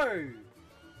 Let's go.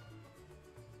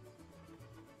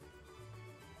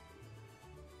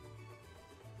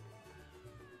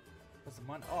 What's the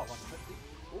miner? Oh, 150.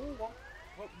 Oh,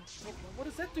 what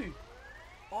does that do?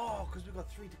 Oh, because we've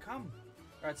got 3 to come.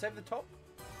 All right, save the top.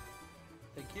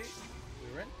 Thank you.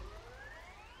 We're in.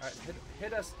 All right,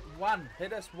 hit us one.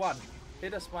 Hit us one.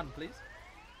 Hit us one, please.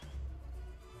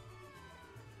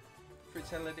 Fruit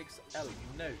Salad XL.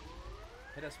 No.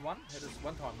 Hit us one. Hit us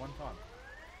one time.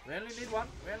 We only need one.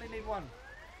 We only need one.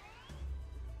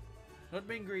 Not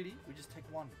being greedy. We just take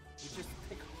one. We just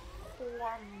take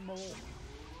one more.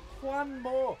 One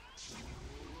more.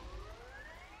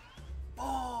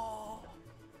 Oh.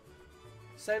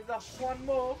 Save the one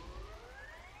more.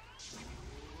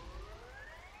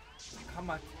 Come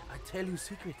on. I tell you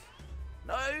secret.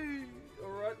 No.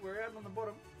 Alright, we're out on the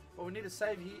bottom. But we need a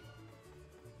save here.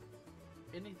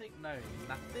 Anything? No,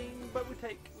 nothing. But we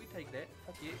take that.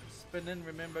 Fuck yeah. Spin in,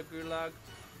 remember Gulag.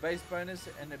 Base bonus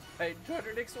and it paid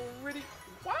 200x already.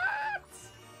 What?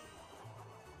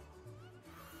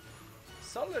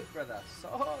 Solid, brother.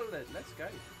 Solid. Let's go.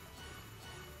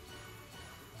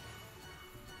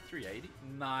 380.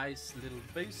 Nice little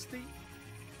boosty.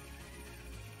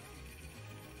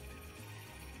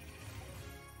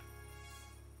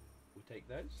 We take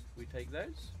those. We take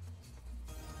those.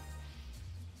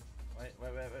 Wait.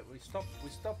 We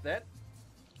stop that.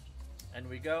 And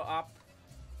we go up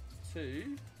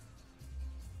to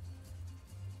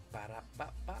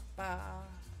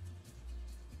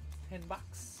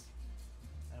 $10.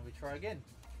 And we try again.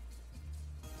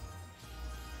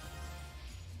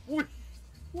 Whee!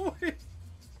 Whee!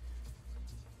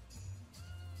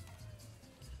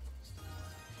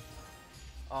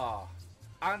 Ah,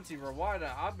 Auntie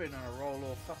Rwanda, I've been on a roll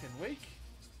all fucking week.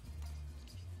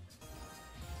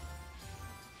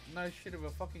 No shit of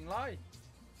a fucking lie.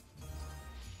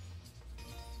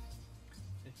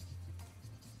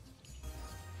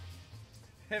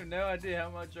 I have no idea how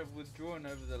much I've withdrawn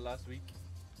over the last week.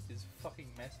 It's fucking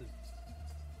massive.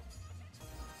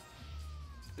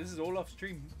 This is all off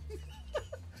stream.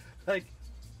 Like,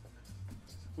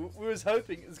 we was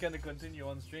hoping it's going to continue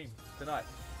on stream tonight.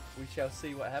 We shall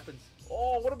see what happens.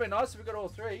 Oh, would have been nice if we got all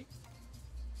 3.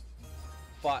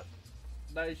 But,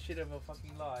 no shit of a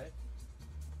fucking lie.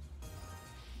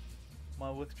 My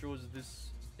withdrawals this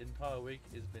entire week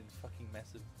has been fucking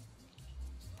massive.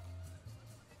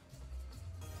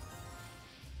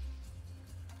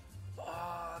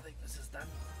 Oh, I think this is done.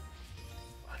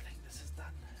 I think this is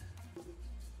done.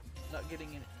 Not getting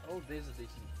any. Oh, there's a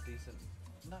decent.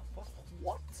 No,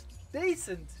 what?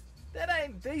 Decent? That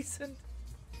ain't decent.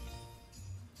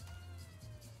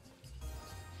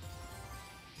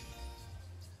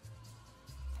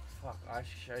 Fuck, I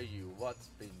show you what's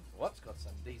got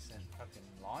some decent fucking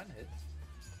line hits.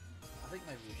 I think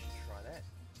maybe we should try that.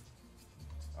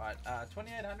 Alright,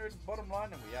 2800 bottom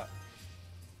line and we up.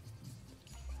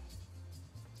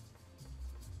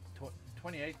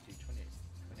 28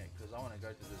 because I want to go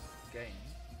to this game.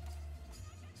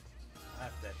 I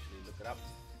have to actually look it up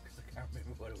because I can't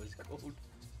remember what it was called.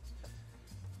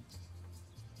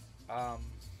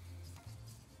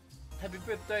 Happy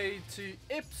birthday to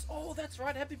Ips. Oh, that's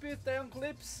right. Happy birthday, Uncle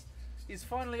Ips. He's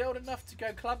finally old enough to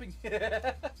go clubbing.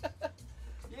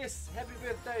 Yes, happy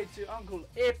birthday to Uncle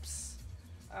Ips.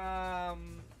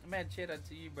 Mad shout out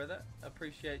to you, brother.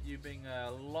 Appreciate you being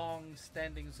a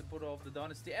long-standing supporter of the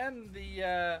Dynasty and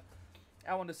the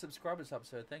our subscribers up,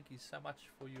 so thank you so much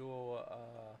for your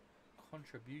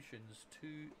contributions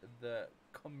to the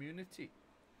community.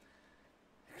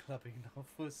 Clubbing not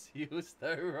for seals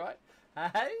though, right?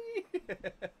 Hey!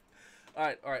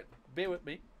 Alright, bear with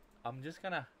me. I'm just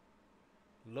gonna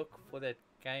look for that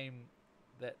game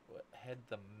that had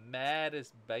the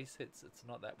maddest base hits. It's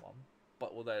not that one,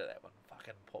 but although that one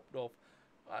fucking popped off.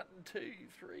 1, 2,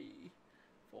 3,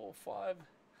 4, 5.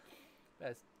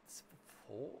 That's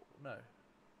 4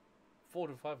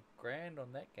 to 5 grand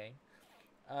on that game.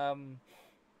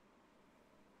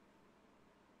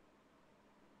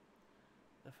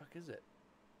 The fuck is it?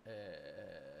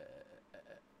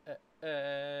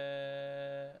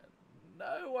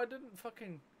 No, I didn't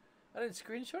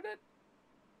screenshot it.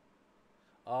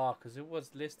 Oh, because it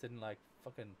was less than $500.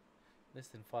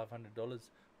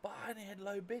 But I only had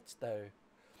low bets though.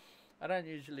 I don't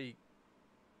usually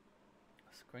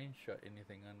screenshot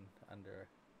anything under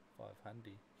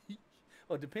 500.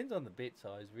 Well, it depends on the bet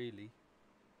size, really.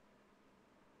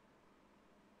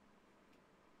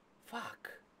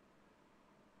 Fuck.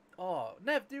 Oh,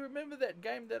 Nav, do you remember that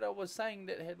game that I was saying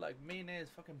that had like mean-ass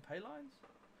fucking pay lines?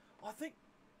 I think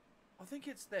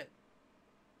it's that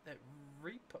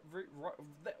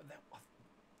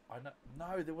I know.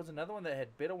 No, there was another one that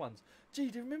had better ones. Gee,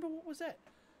 do you remember what was that?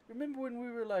 Remember when we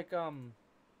were like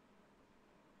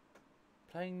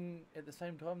playing at the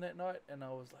same time that night, and I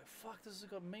was like, "Fuck, this has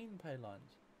got mean pay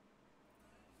lines."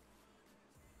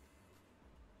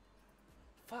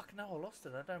 Fuck, no, I lost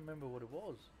it. I don't remember what it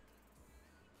was.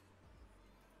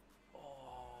 Oh,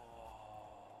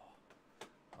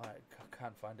 I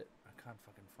can't find it. I can't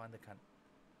fucking find the cunt.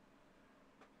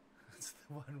 It's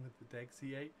the one with the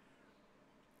taxi, eh?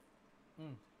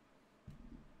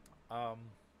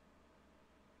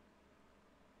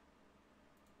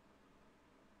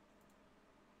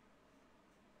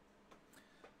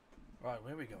 Right,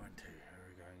 where are we going to?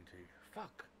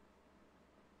 Fuck.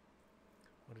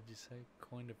 What did you say?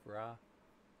 Coin of Ra.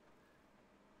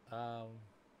 Oh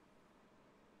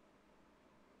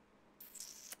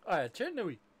yeah,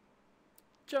 Chernowy.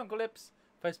 Jungle Lips.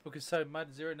 Facebook is so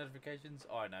mud, 0 notifications.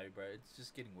 Oh, I know, bro. It's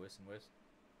just getting worse and worse.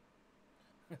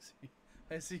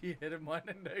 I see you head of mine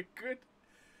and no good.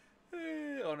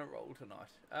 On a roll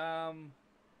tonight.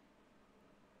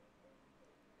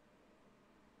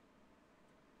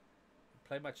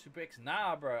 Play much Super X?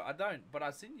 Nah, bro, I don't. But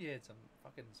I seen you had some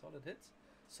fucking solid hits.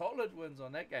 Solid wins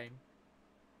on that game.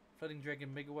 Floating Dragon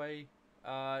Megaway.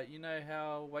 You know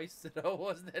how wasted I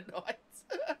was that night?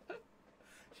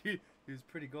 He was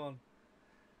pretty gone.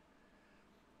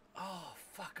 Oh,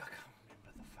 fuck, I can't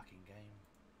remember the fucking game.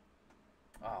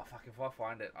 Oh, fuck, if I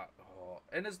find it.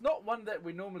 And it's not one that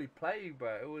we normally play,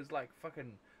 bro. It was like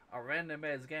fucking a random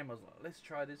ass game. I was like, let's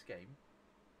try this game.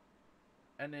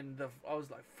 And then I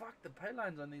was like, fuck, the pay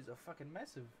lines on these are fucking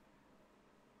massive.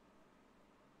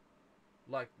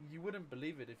 Like, you wouldn't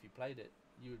believe it if you played it.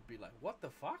 You would be like, what the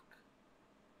fuck?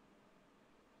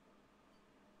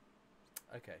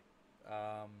 Okay.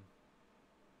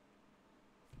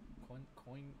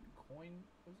 Coin,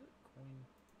 was it?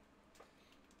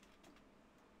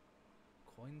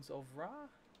 Coins of Ra?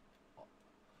 Oh,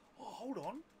 hold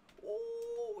on.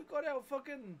 Oh, we got our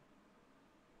fucking...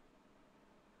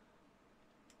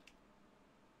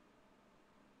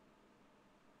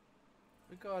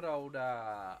 We got old,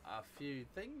 a few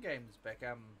thing games back,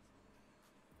 Game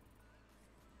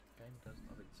does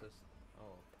not exist.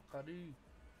 Oh, Pakaru.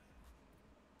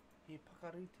 Hey,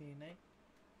 Pakaru Tene.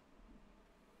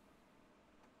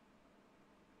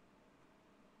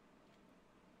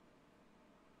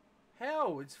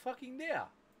 How? It's fucking there.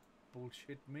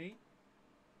 Bullshit me.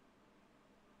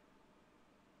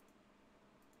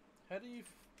 How do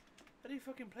you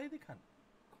fucking play the cunt?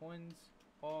 Coins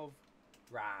of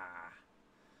Ra.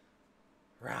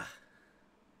 Ra.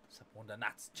 Sup, Wonder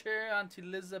Nuts. Cheer, Auntie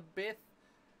Elizabeth.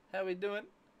 How we doing?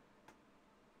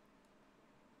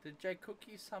 Did Jay cook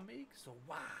you some eggs or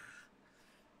wah?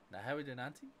 Now, how we doing,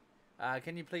 Auntie?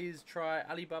 Can you please try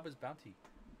Alibaba's Bounty?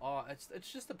 Oh, it's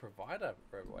just a provider.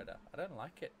 I don't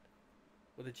like it.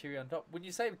 With a cherry on top. When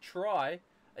you say try,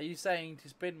 are you saying to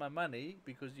spend my money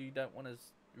because you don't want to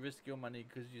risk your money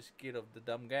because you're scared of the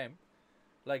dumb game?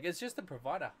 Like, it's just a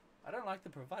provider. I don't like the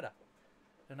provider.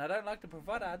 And I don't like the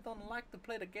provider. I don't like to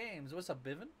play the games. What's up,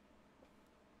 Bevan?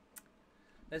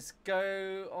 Let's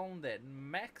go on that.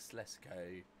 Max, let's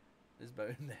go. There's Bo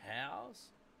in the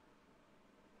house.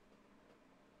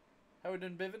 How we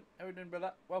doing, Bevan? How we doing,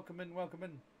 brother? Welcome in, welcome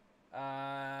in.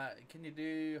 Can you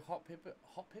do hot pepper?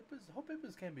 Hot peppers? Hot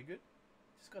peppers can be good.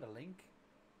 Just got a link.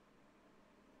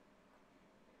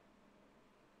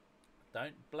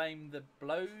 Don't blame the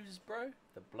blows, bro.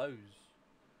 The blows.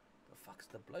 The fuck's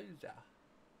the blows, yeah?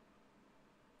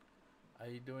 Are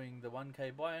you doing the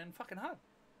 1K buy-in? Fucking hard.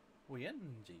 We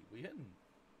in, G. We in.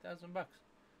 $1,000.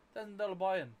 $1,000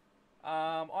 buy-in.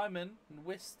 I'm in.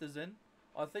 West is in.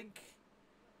 I think.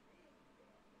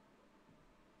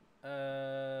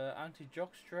 Auntie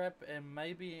Jockstrap and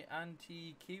maybe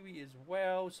Auntie Kiwi as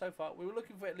well. So far, we were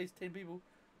looking for at least 10 people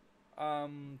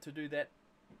to do that.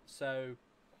 So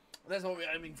that's what we're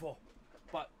aiming for.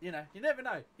 But you know, you never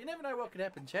know. You never know what could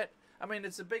happen, chat. I mean,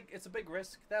 it's a big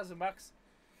risk. $1,000.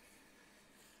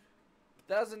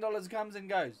 $1,000 comes and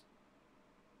goes.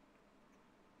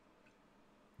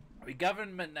 Are we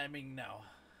government naming now?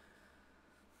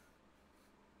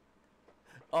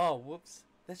 Oh, whoops.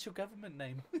 That's your government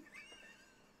name.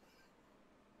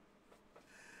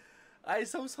 I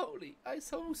so sorry.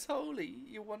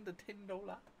 You won the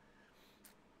 $10.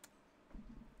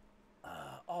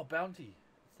 Oh, bounty.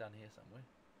 It's down here somewhere.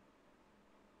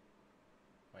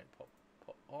 Wait, pop.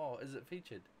 Oh, is it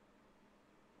featured?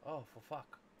 Oh, for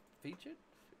fuck. Featured?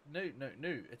 No.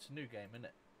 It's a new game, isn't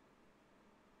it?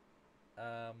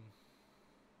 There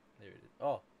it is.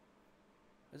 Oh.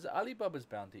 Is it Alibaba's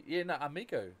bounty? Yeah, no,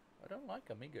 Amigo. I don't like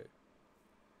Amigo.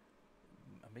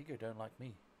 Amigo don't like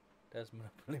me. Does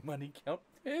Monopoly money count?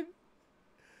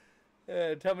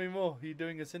 Tell me more. You're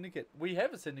doing a syndicate. We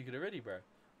have a syndicate already, bro.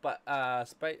 But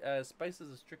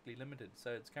spaces are strictly limited,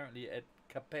 so it's currently at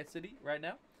capacity right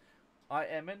now. I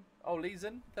am in. Oh, Lee's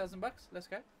in. $1,000. Let's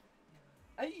go.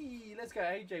 Hey, let's go.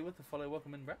 AJ with the follow.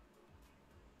 Welcome in, bro.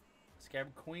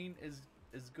 Scarab Queen is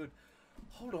good.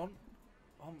 Hold on.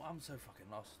 I'm so fucking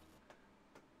lost.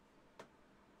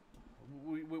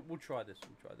 We'll try this.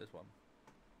 We'll try this one.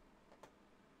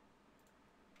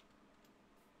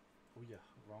 Oh yeah,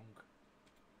 wrong.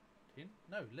 10?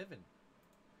 No, 11.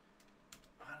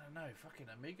 I don't know. Fucking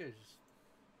Amigo's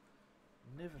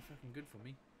never fucking good for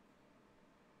me.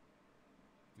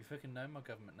 You fucking know my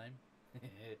government name?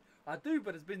 I do,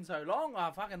 but it's been so long.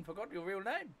 I fucking forgot your real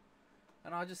name,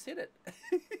 and I just said it,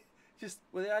 just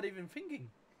without even thinking.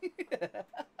 Welcome.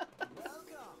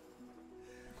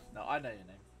 No, I know your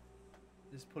name.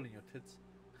 Just pulling your tits.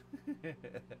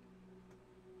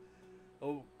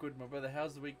 Oh, good, my brother.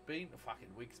 How's the week been? The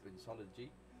fucking week's been solid,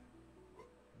 G.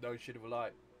 No shit of a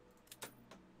lie.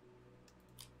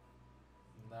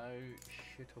 No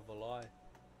shit of a lie.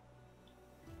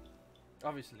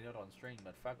 Obviously not on stream,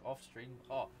 but fuck off stream.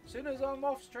 Oh, as soon as I'm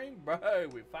off stream, bro,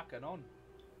 we're fucking on.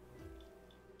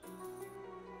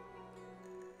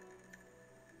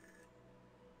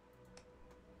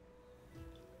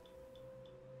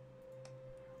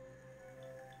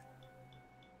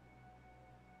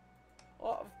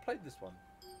 Oh, I've played this one.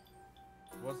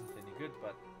 It wasn't any good,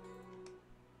 but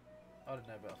I don't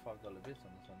know about a $5 bet on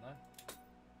this one though.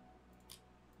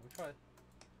 We'll try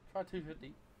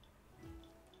 250.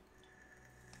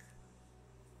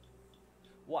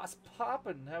 What's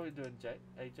poppin'? How we doing, Jay?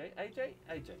 AJ.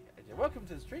 Welcome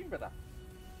to the stream, brother.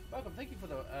 Welcome. Thank you for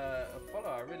the follow.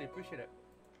 I really appreciate it.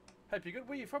 Hope you're good.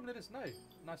 Where you from? Let us know.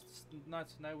 Nice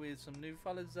to know where some new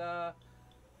fellas are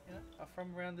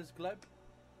from around this globe.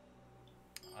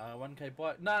 1K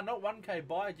buy. No, not 1K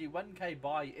buy, G. 1K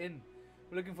buy in.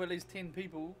 We're looking for at least 10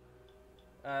 people.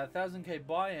 1,000K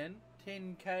buy in.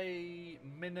 10K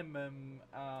minimum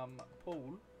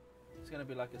pool. It's gonna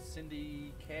be like a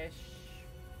Cindy Cash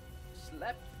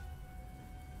slap.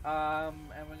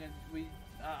 And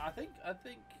I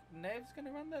think Nav's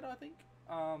gonna run that. I think.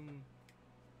 I'm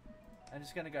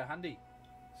just gonna go handy.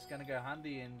 Just gonna go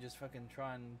handy and just fucking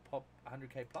try and pop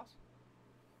 100K plus.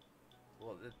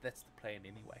 Well, that's the plan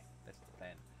anyway. That's the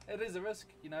plan. It is a risk,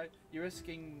 you know. You're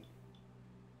risking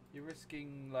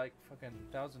like fucking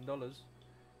 $1,000,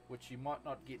 which you might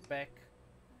not get back.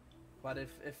 But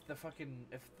if the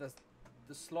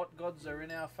slot gods are in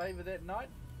our favor that night,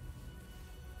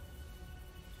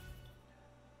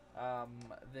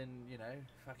 then you know,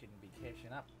 fucking be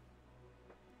cashing up.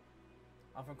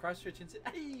 I'm from Christchurch and said,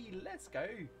 hey, let's go.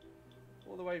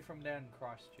 All the way from down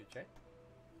Christchurch, eh?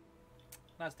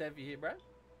 Nice to have you here, bro.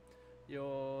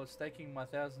 You're staking my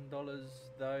 $1,000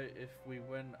 though. If we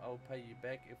win, I'll pay you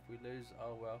back. If we lose,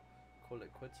 oh well, call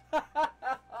it quits.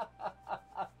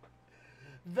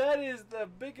 That is the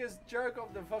biggest joke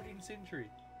of the fucking century.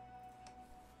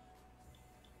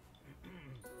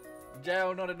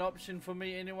 Jail not an option for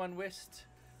me. Anyone west?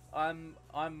 I'm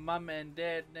mum and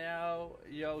dad now.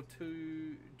 Yo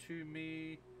to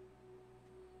me.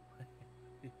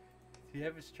 Do you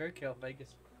have a stroke out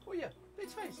Vegas? Oh yeah,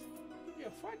 let's face. Give me a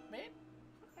fright, man.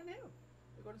 Fucking hell.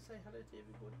 You gonna say hello to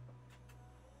everybody?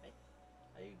 Hey,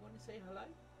 are you gonna say hello?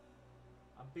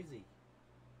 I'm busy.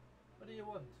 What do you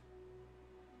want?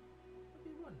 What do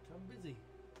you want? I'm busy.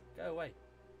 Go away.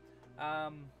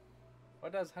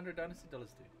 What does $100 Dynasty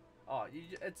dollars do? Oh,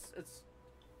 it's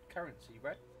currency,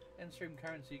 right? In-stream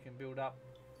currency you can build up.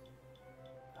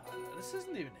 This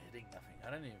isn't even hitting nothing. I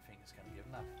don't even think it's gonna give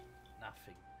nothing.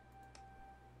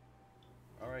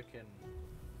 I reckon.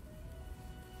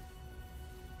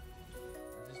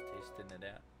 I'm just testing it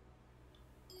out.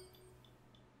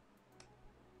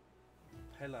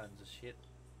 Paylines are shit.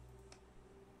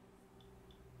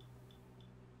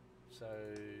 So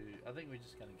I think we're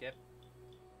just gonna gap.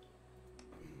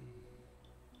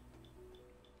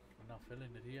 I'm not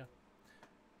feeling it here.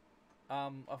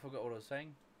 I forgot what I was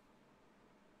saying.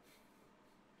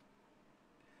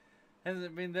 Hasn't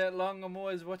it been that long? I'm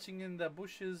always watching in the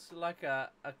bushes like a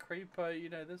creeper. You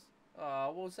know this.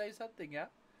 Oh, well, say something, yeah.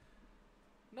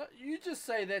 No, you just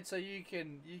say that so you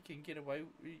can get away.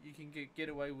 You can get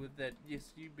away with that.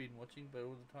 Yes, you've been watching, but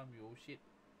all the time you're all shit.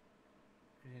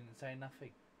 You didn't say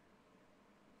nothing.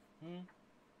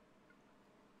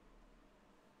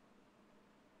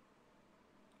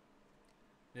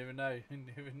 Never know.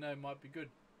 Never know. Might be good.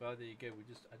 Well, there you go.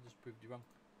 I just proved you wrong.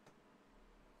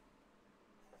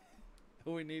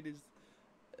 All we need is,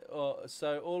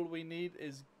 so all we need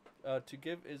is to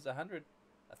give is 100,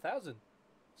 1,000.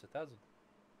 It's 1,000.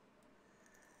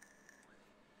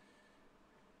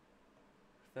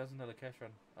 $1,000 cash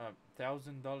run.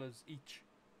 $1,000 each.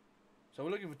 So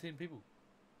we're looking for 10 people.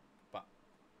 But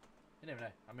you never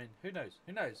know. I mean, who knows?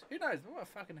 Who knows? Who knows? We might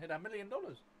fucking hit $1 million.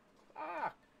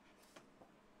 Ah.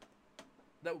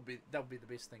 That would be the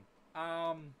best thing.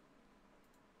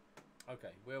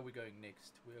 Okay, where are we going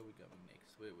next? Where are we going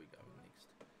next? Where are we going next?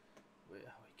 Where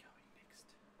are we going next?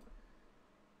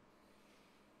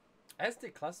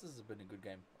 Aztec Clusters has been a good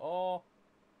game. Oh,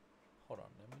 hold on.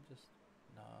 Let me just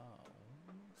no.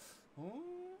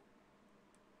 Ooh.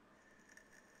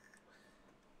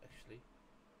 Actually,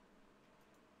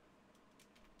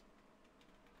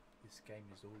 this game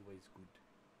is always good.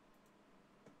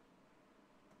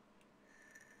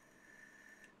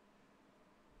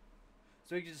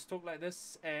 So we can just talk like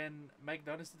this and make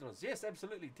Dynasty dollars. Yes,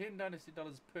 absolutely. 10 Dynasty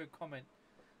dollars per comment.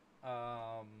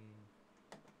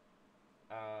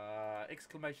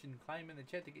 Exclamation claim in the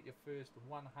chat to get your first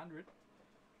 100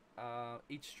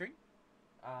 each string.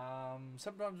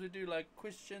 Sometimes we do like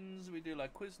questions. We do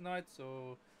like quiz nights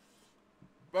or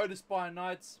bonus buy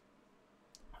nights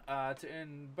to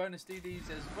earn bonus DDs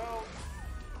as well.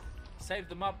 Save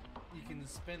them up. You can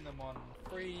spend them on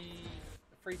free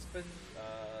spins,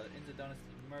 NZ Dynasty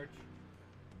merch.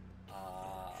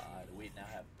 We now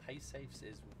have pay safes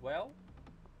as well.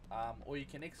 Or you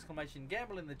can exclamation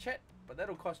gamble in the chat, but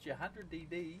that'll cost you 100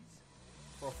 DDs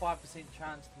for a 5%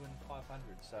 chance to win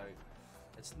 500. So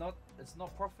it's not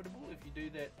profitable if you do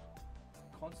that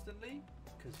constantly,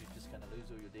 because you're just going to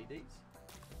lose all your DDs.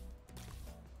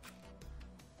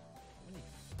 We need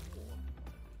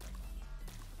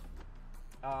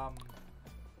 4.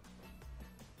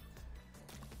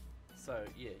 So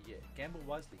yeah, gamble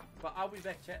wisely. But I'll be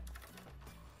back, chat.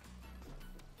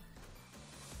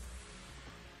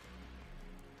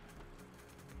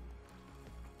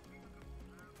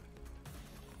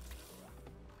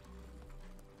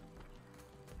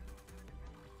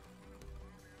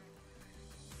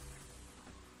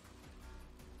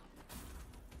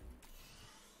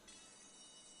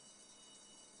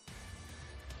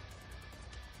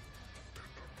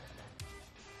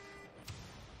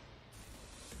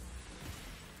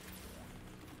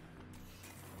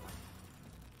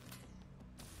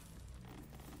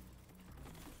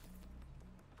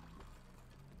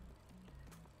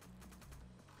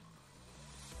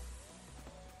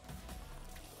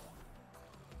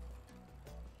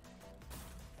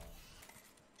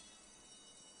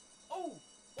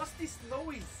 this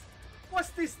noise? What's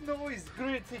this noise?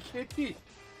 Gritty kitty.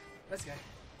 Let's go.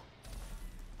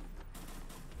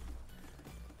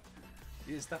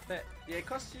 Yeah, stuff that. Yeah, it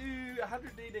costs you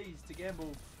 100 DDs to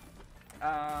gamble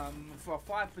for a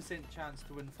 5% chance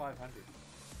to win 500.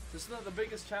 So it's not the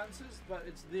biggest chances, but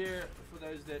it's there for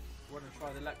those that want to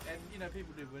try their luck. And you know,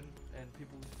 people do win, and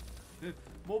people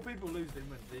more people lose than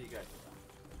win. There you go.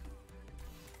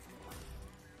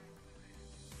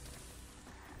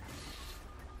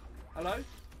 Hello? Not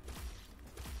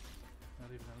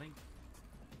even a link.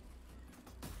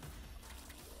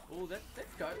 Oh, that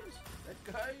goes. That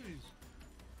goes.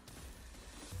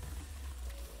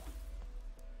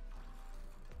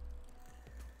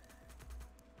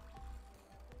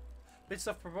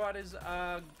 Bitsoft providers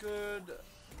are good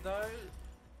though.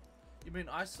 You mean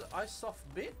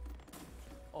iSoftBit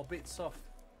or Bitsoft?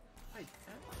 Wait,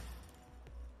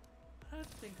 I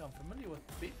don't think I'm familiar with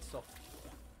Bitsoft.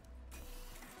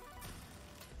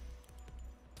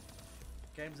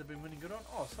 Games have been winning good on.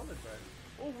 Oh, solid, bro.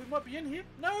 Oh, we might be in here.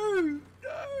 No, no,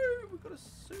 we got a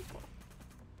super.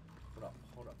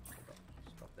 Hold up.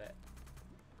 Stop that.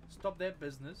 Stop that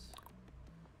business.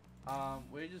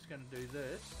 We're just gonna do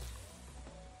this.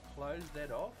 Close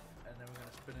that off, and then we're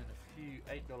going to spin in a few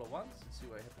 $8 ones and see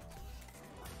what happens.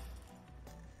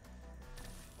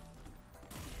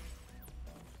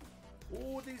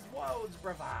 All these wilds,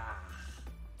 brother!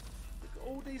 Look at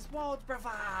all these wilds,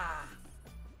 brother!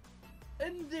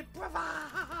 In the brother!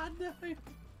 No!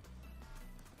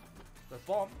 The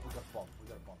bomb? We got a bomb,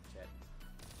 chat.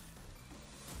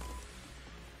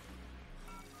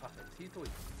 Fuck it,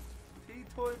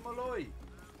 T-Toy Malloy!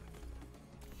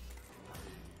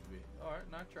 Alright,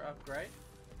 nitro upgrade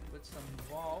with some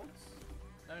wilds.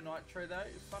 No nitro though,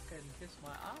 fucking kiss my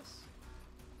ass.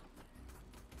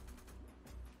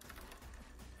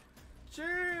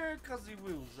 Cheer, cuzzy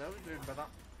wheels, how we doing, brother?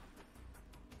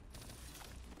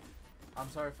 I'm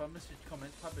sorry if I missed your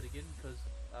comment, type it again because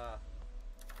I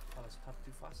was typed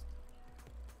too fast.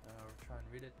 I'll try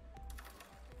and read it.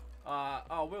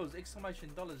 Oh, wheels,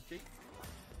 exclamation dollars, G.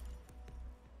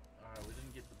 Alright, we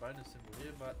didn't get the bonus symbol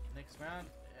here, but next round.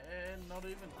 And not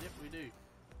even. Yep, we do.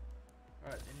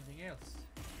 Alright, anything else?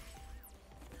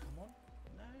 Come on.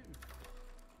 No.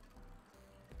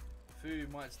 Foo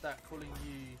might start calling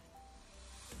you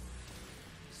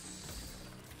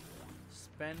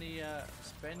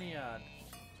Spaniard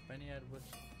with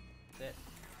that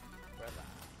brother.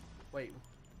 Wait.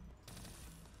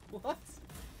 What?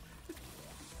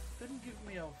 Didn't give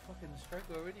me a fucking stroke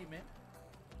already, man.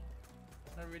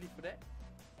 Not ready for that.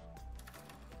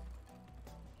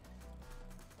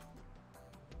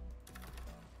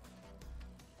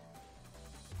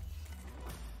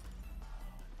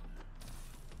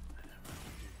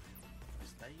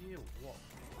 What?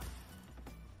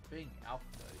 Being Alpha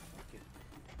though, fucking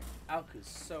Alpha's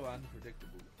so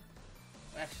unpredictable.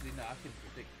 Actually no, I can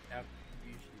predict Alpha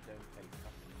usually don't take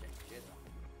fucking jack shit.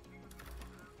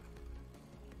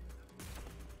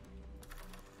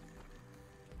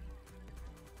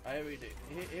 Here we do.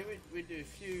 Here we do a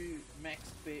few max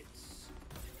bets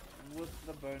with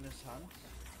the bonus hunt.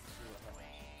 See what happens.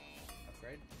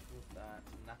 Upgrade with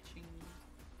nudging.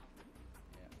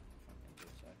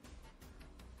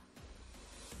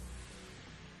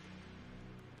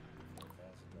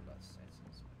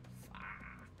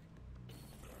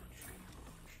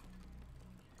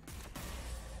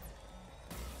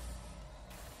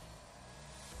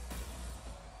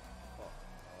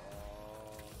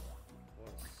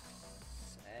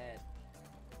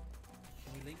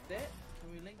 Can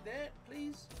we link that,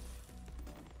 please?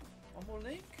 One more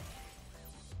link?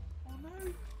 Oh no!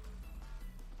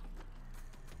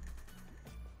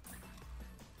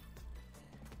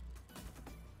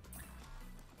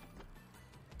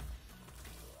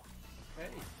 Okay.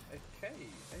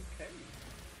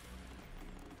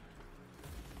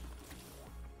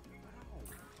 Wow.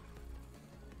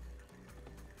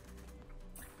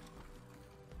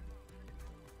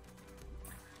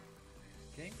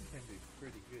 Game can be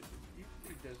pretty good. It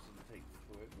usually doesn't take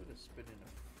forever to spin in a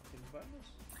fucking bonus.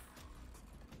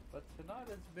 But tonight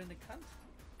it's been a cunt.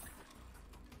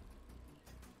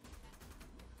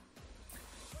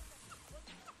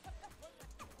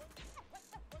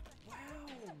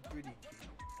 Wow, pretty cute.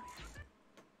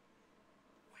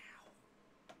 Wow.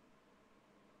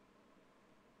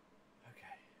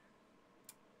 Okay.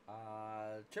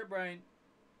 Chip brain.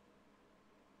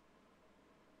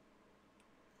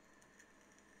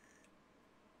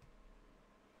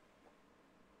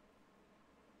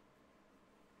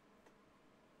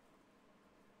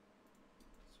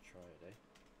 Try it, eh?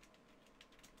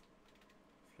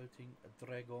 Floating a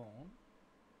dragon.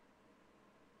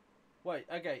 Wait,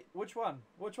 okay, which one?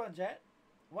 Which one, chat?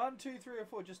 1, 2, 3, or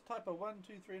 4. Just type a 1,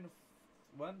 2, 3, and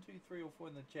 1, 2, 3, or 4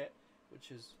 in the chat,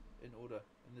 which is in order,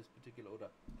 in this particular order.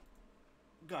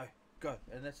 Go, go,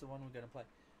 and that's the one we're going to play.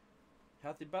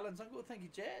 Healthy Balance Uncle, thank you,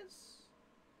 Jazz.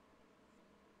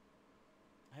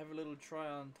 Have a little try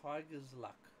on Tiger's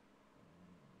Luck.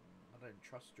 I don't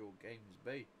trust your games,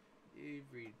 B.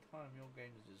 Every time your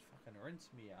games just fucking rinse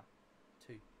me out.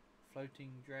 2.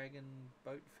 Floating Dragon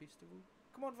Boat Festival.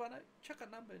 Come on, Vano, chuck a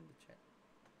number in the chat.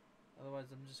 Otherwise,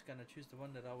 I'm just going to choose the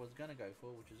one that I was going to go for,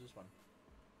 which is this one.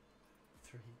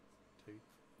 3, 2.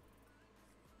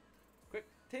 Quick,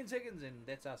 10 seconds and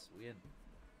that's us. We in.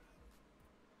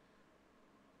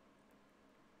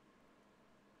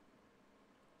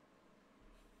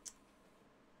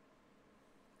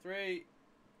 Three,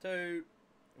 2,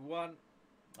 1.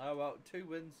 Oh well, 2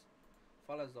 wins.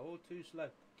 Fellas are all too slow.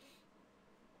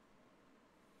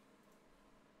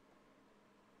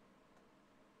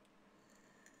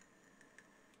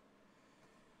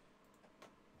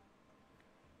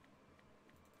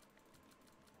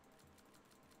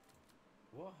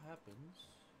 What happens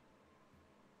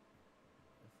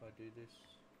if I do this?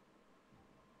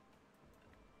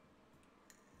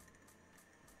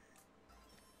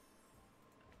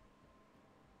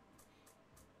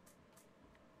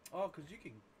 Oh, because you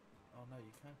can... Oh no,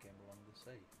 you can't gamble on the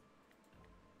sea.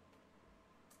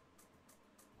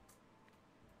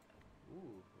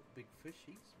 Ooh, big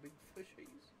fishies, big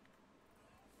fishies.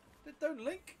 That don't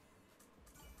link.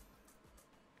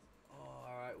 Oh,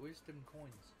 alright, where's them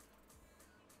coins?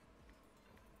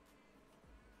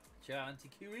 Ciao, Auntie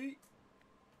Kiwi.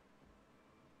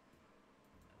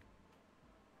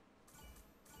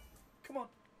 Come on.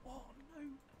 Oh, no.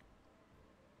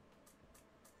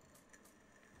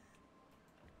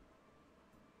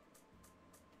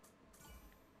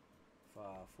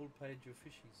 Full page of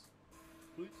fishies.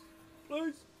 Please.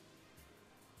 Please.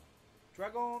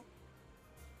 Dragon.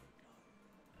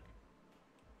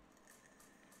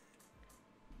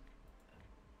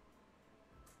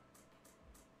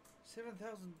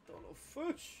 $7,000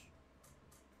 fish.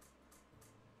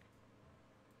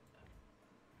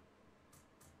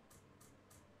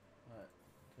 Alright,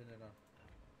 turn it on.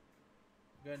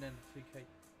 Going down to 2K.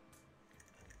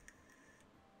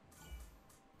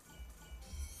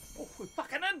 Oh, we're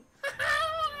fucking in!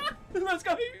 Let's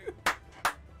go!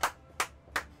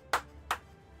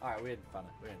 Alright, we're in, fun.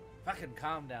 We're in. Fucking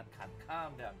calm down, cunt.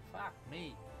 Calm down. Fuck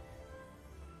me.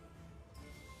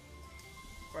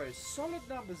 Bro, solid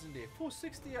numbers in there.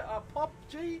 460 a pop,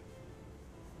 G.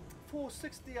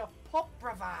 460 a pop,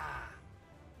 brother.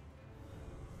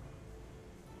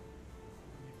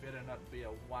 You better not be a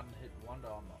one-hit wonder.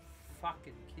 I'ma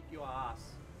fucking kick your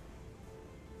ass.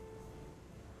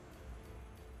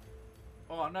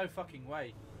 Oh, no fucking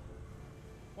way.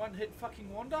 One-hit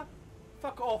fucking wonder?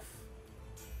 Fuck off.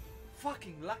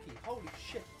 Fucking lucky. Holy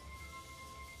shit.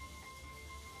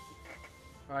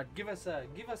 Alright, give us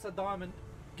a diamond.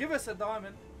 Give us a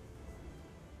diamond.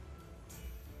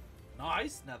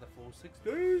 Nice, another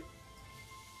 460.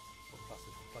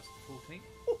 Plus 14.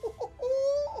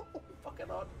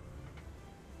 Fucking odd.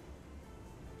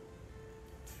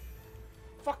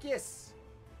 Fuck yes.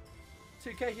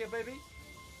 2K here, baby.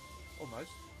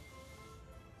 Almost.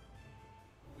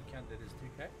 We count that as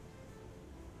 2K.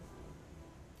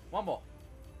 One more.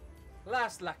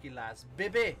 Last lucky last,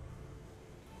 baby.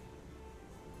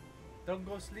 Don't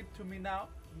go sleep to me now.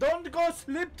 Don't go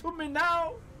sleep to me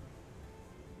now.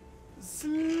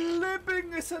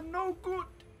 Sleeping is a no good.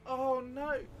 Oh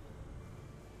no.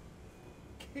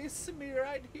 Kiss me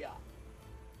right here.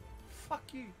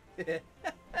 Fuck you.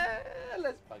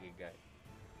 Let's fucking go.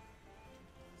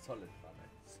 Solid fun.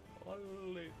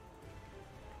 Solid.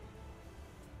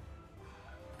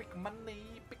 Big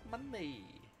money. Big money.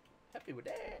 Happy with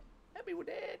that. Happy with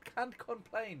that. Can't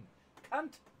complain.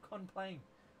 Can't complain.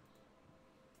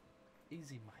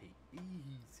 Easy mahi.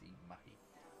 Easy mahi.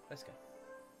 Let's go.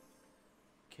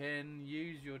 Can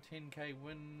use your 10k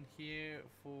win here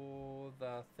for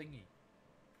the thingy.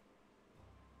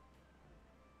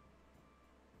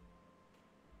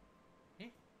 Yeah.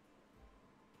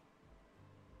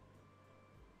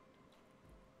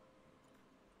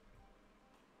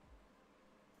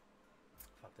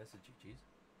 Fuck, that's a GG's.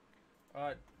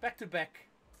 Alright, back to back.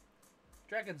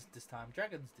 Dragons this time.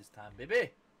 Dragons this time,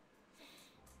 baby.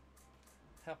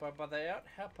 Help our brother out.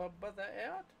 Help our brother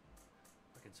out.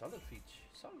 Fucking solid feature.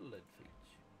 Solid feature.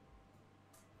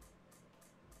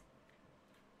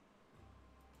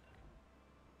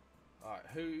 Alright,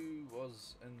 who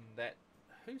was in that?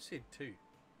 Who said 2?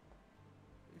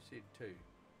 Who said 2?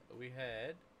 We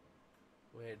had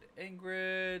We had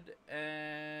Ingrid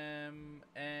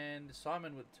and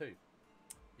Simon with 2.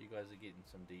 You guys are getting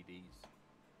some DDs.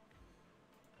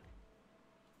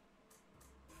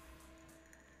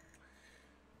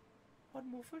 One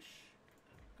more fish.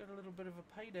 Got a little bit of a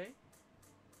payday.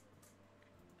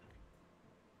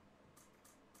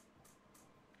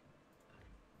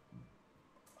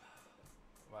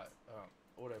 Right,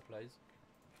 auto plays.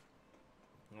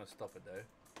 I'm gonna stop it though,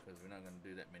 because we're not gonna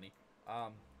do that many.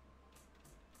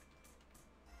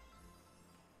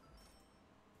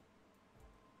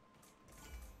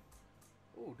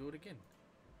 Oh, do it again.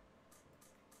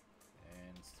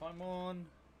 And Simon.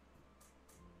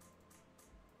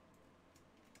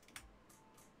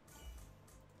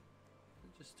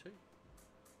 Just 2.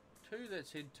 2 that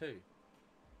said 2.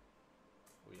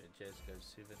 Oh yeah, Jazz goes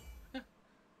 7.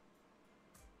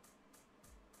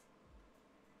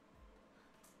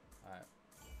 Alright.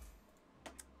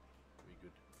 Very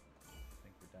good. I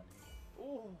think we're done here.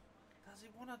 Oh! Does he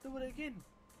want to do it again?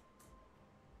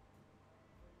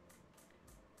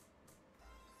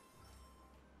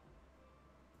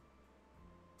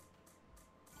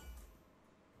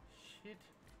 Shit.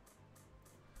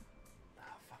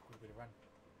 Ah, fuck, we better run.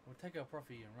 We'll take our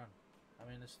profit and run. I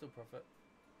mean, it's still profit.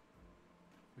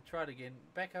 We try it again.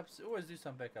 Backups. Always do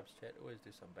some backups, chat. Always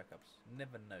do some backups.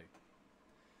 Never know.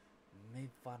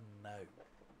 Never know.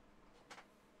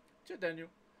 Cheers, Daniel.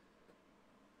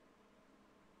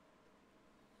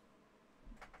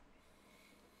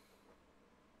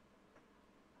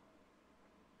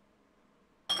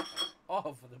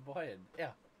 Oh, for the buy-in.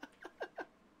 Yeah.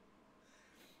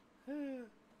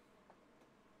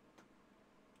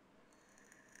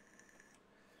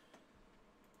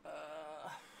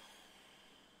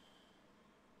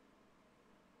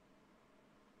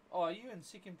 Oh, are you in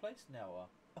second place now?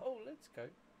 Oh, let's go.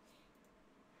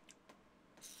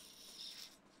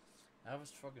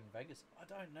 Elvis Frog in Vegas. I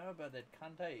don't know about that,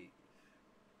 can't I?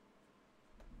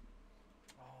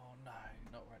 Oh, no.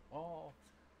 Not right. Oh.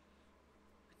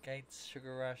 Gates,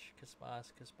 Sugar Rush, Kiss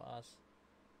Mask, Kiss Mask.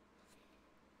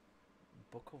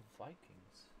 Book of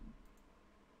Vikings.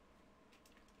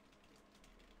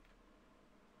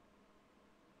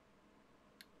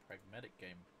 Pragmatic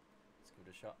game. Let's give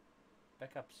it a shot.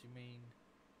 Backups, you mean?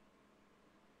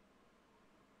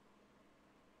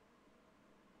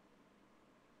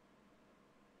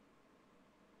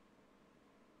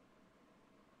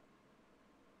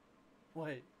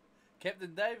 Wait.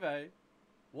 Captain Davo?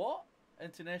 What?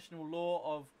 International law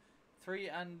of 3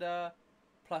 under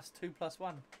plus 2 plus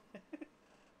 1.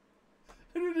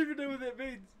 I don't even know what that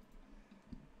means.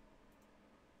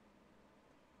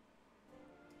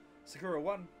 Sakura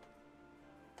 1.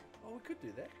 Oh, we could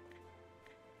do that.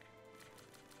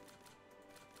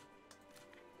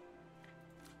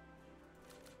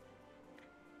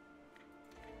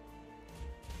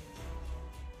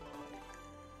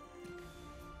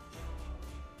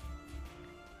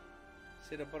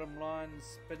 Set a bottom line,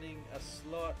 spinning a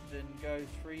slot, then go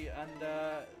 3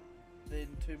 under, then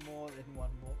 2 more, then 1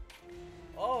 more.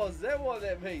 Oh, is that what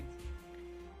that means?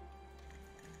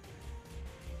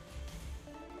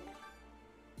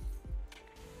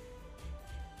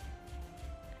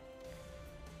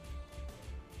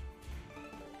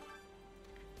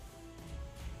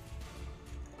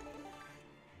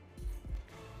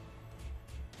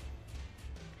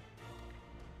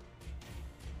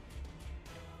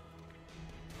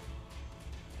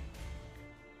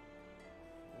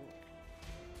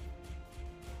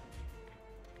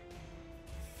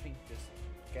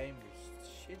 Game was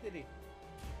shittily.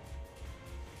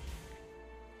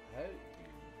 Oh,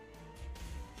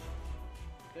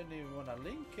 don't even want to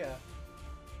link her.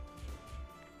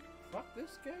 Fuck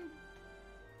this game.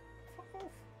 Fuck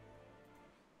off.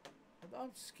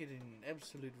 I'm just getting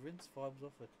absolute rinse vibes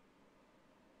off it.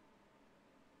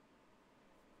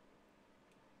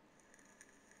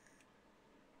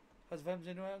 How's Vams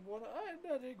anyway? Oh,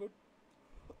 no, they're good.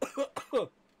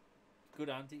 Good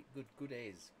auntie, good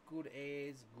as. Good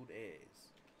as.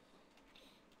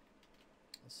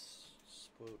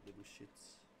 Spoiled little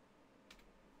shits.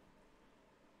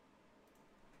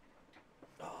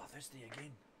 Oh, thirsty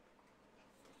again.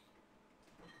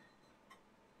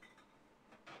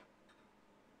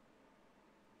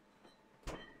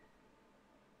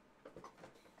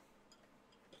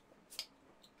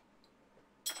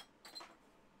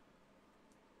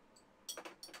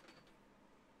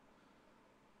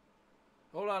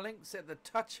 All our links at the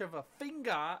touch of a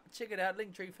finger. Check it out,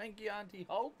 Linktree. Thank you, Auntie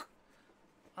Hulk.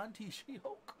 Auntie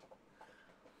She-Hulk.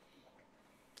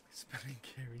 Spelling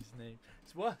Gary's name.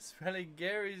 What? Spelling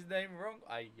Gary's name wrong?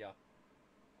 Ayya.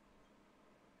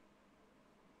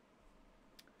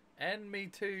 And me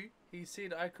too. He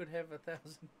said I could have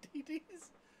 1,000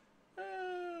 DDs.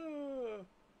 Oh.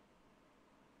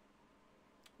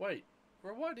 Wait,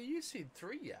 Rawada, you said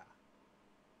 3, yeah?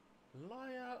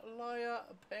 Liar, liar,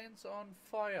 pants on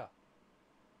fire.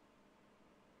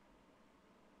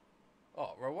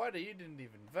 Oh, Rawada, you didn't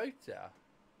even vote, yeah?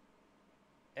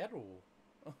 At all.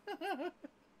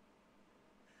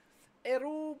 At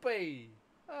all, B.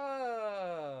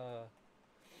 Ah.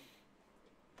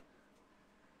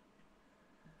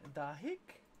 The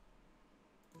heck?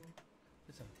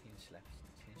 There's some 10 slaps.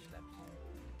 10 slaps.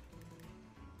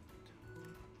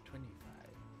 25.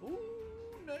 Ooh,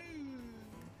 no.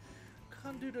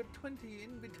 Can't do the 20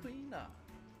 in between. Oh.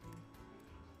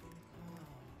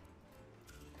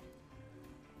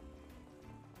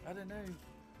 I don't know.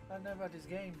 I don't know about this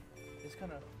game. It's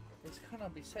gonna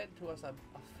be said to us. I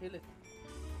feel it.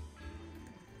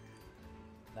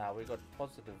 Now we got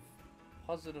positive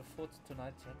thoughts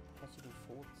tonight, chat. Positive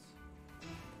thoughts.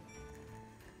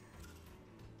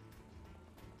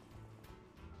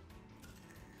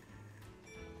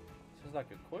 Sounds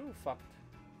like a coil fucked.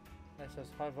 That says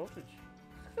high voltage.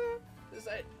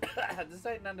 this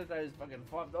ain't none of those fucking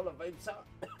 $5 vapes up.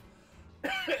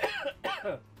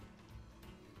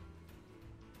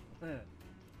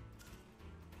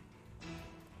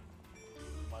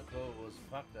 My coil was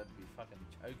fucked. I'd be fucking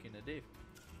choking to death.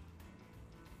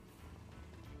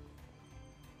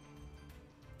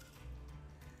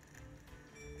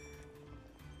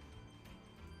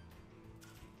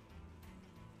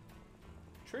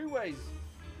 True ways.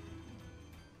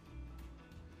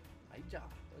 Aja.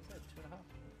 What's that? 2.5.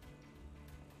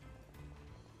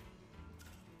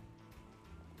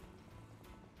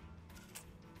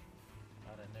 I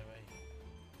don't know, eh?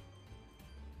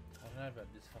 I don't know about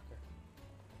this fucker.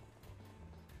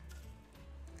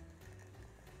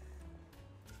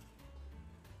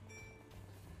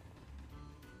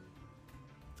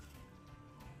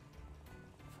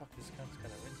 Fuck, this cunt's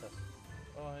gonna rinse us.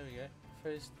 Oh, here we go.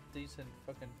 First decent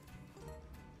fucking.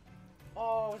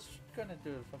 Oh, I was gonna do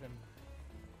a fucking.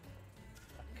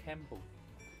 A Campbell.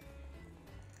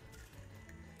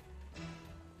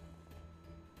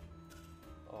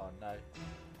 Oh no.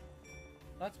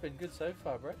 That's been good so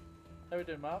far, bro. How we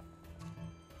doing, Marv?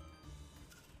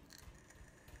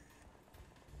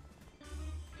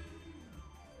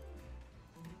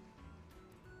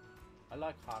 I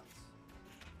like hearts.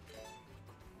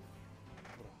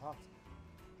 What a heart.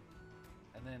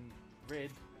 And then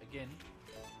red again.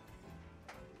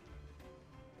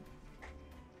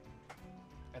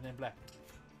 And then black.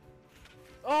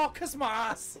 Oh, kiss my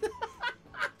ass!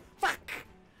 Fuck!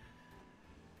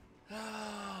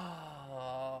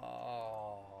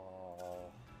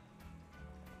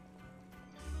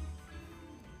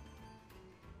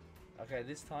 Okay,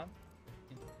 this time.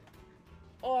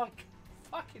 Oh, I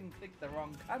fucking clicked the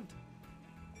wrong cunt.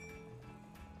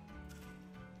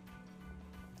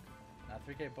 Nah,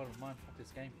 3K bottom line, fuck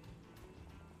this game.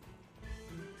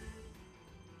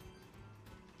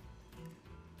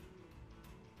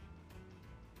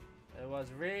 It was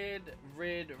red,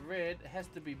 red, red. It has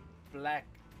to be black.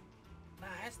 Nah,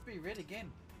 it has to be red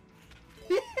again.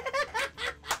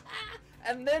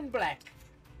 And then black.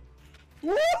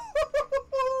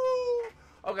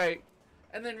 Okay,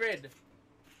 and then red.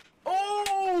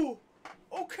 Oh,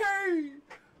 okay.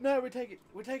 No, we take it.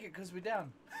 We take it because we're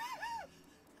down.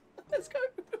 Let's go.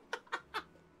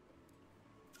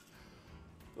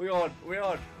 We're on. We're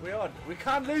on. We're on. We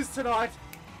can't lose tonight.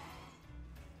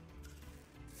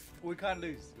 We can't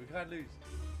lose. We can't lose.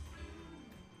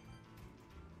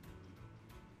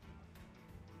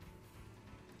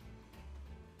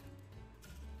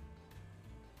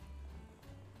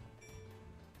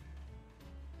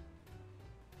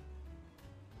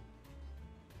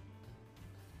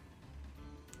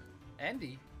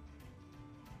 Andy?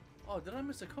 Oh, did I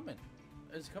miss a comment?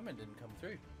 His comment didn't come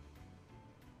through.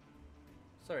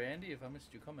 Sorry, Andy, if I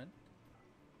missed your comment.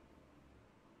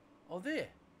 Oh, there.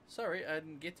 Sorry, I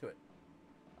didn't get to it.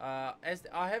 As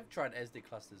I have tried ASD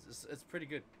clusters. It's pretty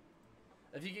good.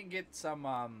 If you can get some,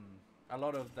 a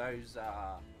lot of those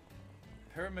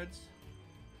pyramids,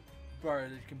 bro,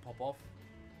 that you can pop off.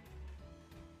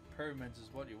 Pyramids is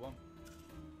what you want.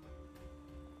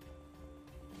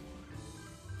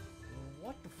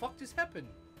 What the fuck just happened?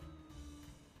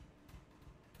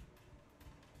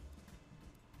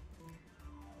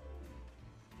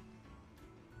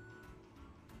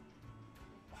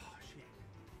 Oh shit.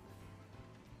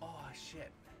 Oh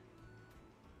shit.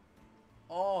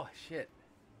 Oh shit.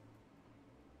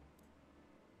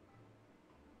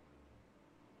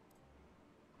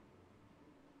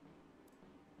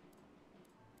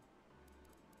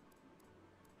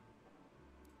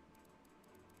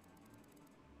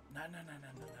 No, I'm gonna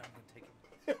take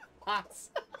it. Hearts.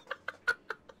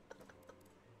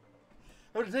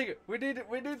 I'm gonna take it. We need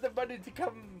the money to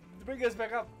come bring us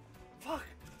back up. Fuck.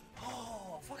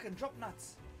 Oh, fucking drop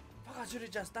nuts. Fuck, I should have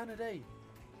just done it, eh?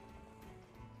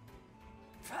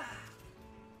 Fuck.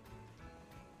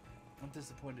 I'm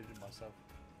disappointed in myself.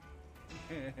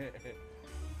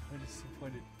 I'm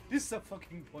disappointed.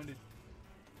 Disappointed.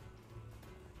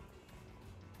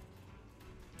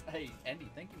 Hey, Andy,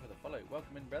 thank you for the follow.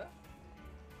 Welcome in, brother.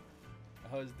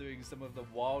 I was doing some of the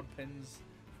wild pins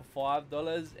for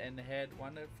 $5 and had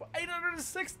one for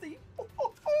 860.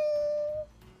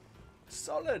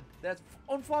 Solid. That's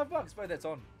on $5, bro. That's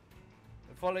on.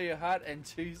 Follow your heart and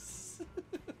choose.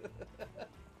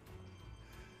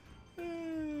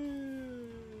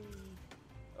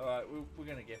 Alright, we're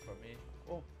gonna get from here.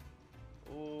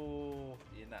 Oh,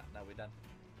 yeah, no, we're done.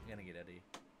 We're gonna get out of here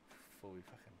before we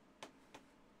fucking.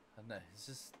 I don't know, it's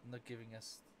just not giving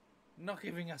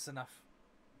us enough.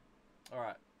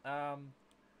 Alright, let's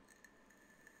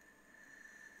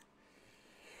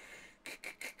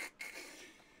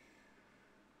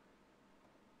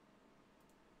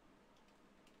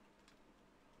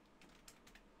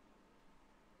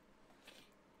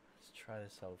try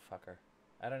this old fucker.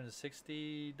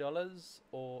 $860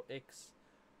 or X.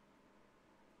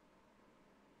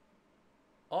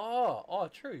 Oh,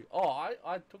 true. Oh,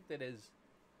 I took that as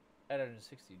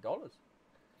 $860.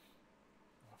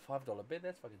 $5 bet,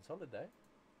 that's fucking solid, eh?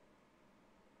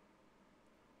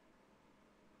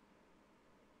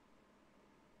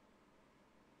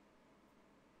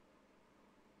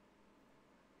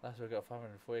 Last week I got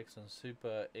 504X on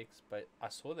Super X, but I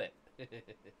saw that.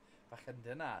 Fucking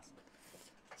didn't ask.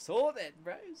 Saw that,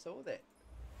 bro. Saw that.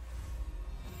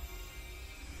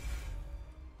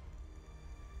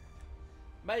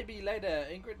 Maybe later,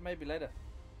 Ingrid. Maybe later.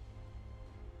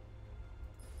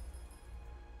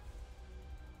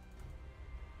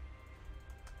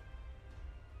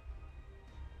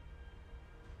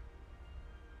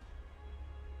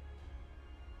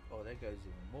 Oh, that goes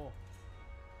even more.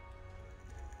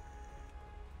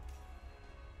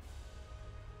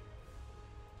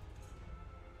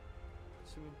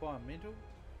 Super environmental.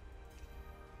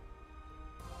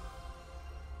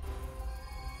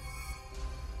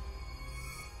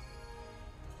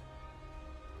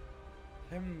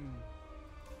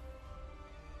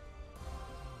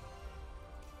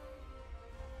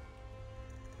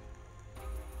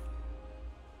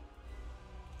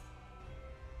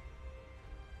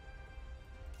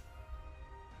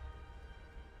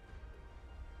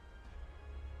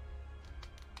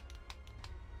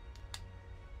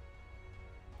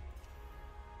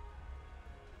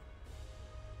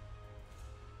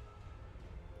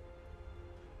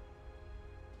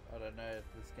 I don't know if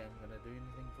this game's gonna do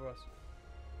anything for us.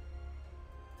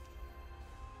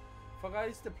 Fuck, I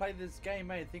used to play this game,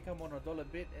 mate. I think I'm on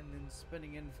 $1 bet and then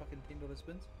spinning in fucking $10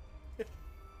 spins.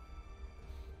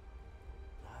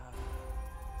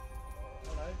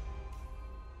 Hello.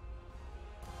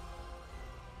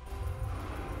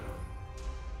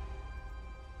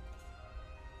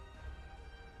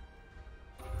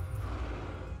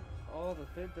 Oh, the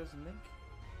third doesn't link.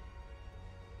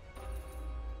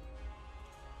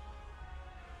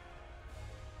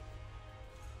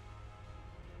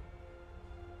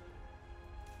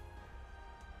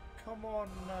 Come on,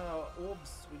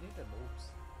 orbs. We need them orbs.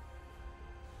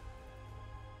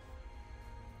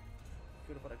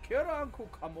 Good about a kia ora, Uncle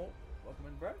Kamo. Welcome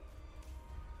in, bro.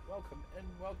 Welcome in,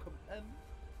 welcome in.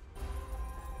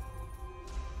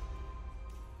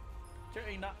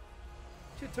 Chirina.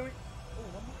 Chitui. Oh,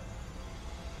 one more.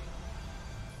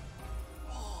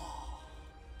 Oh.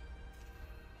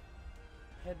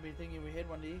 Had me thinking we had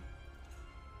one here.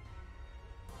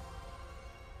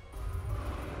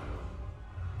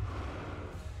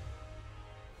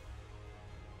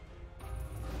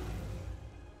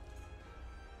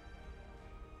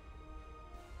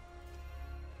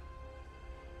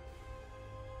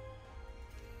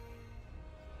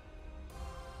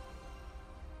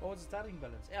 What's the starting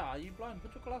balance? Yeah, are you blind?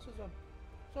 Put your glasses on.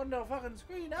 It's on the fucking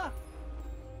screen, ah!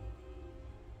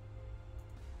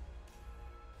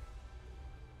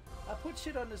 I put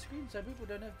shit on the screen so people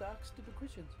don't have to ask stupid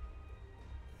questions.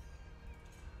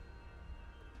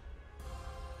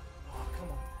 Oh,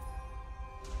 come on.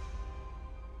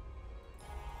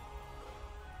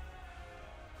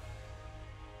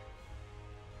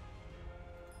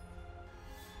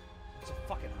 It's a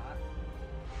fucking heart.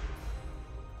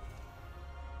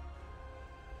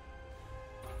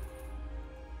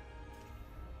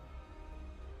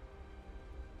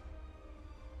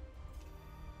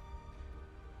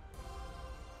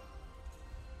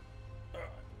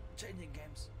 Changing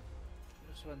games.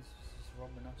 this one's just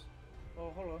robbing us.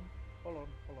 Oh, hold on.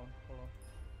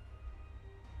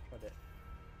 Try that.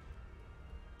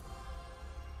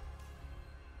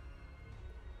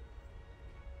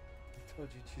 I told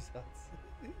you choose hearts.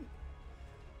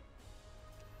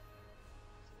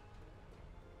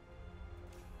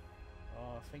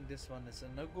 Oh, I think this one is a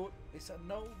no good. It's a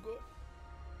no good.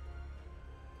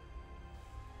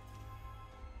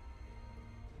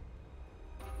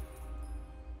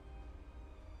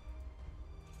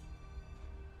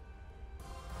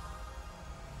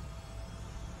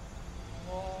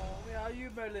 Oh, where are you,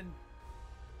 Merlin?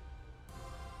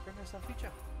 Bring us a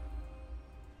feature.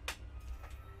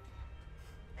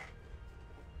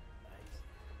 Nice.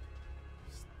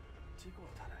 Chico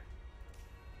Tare.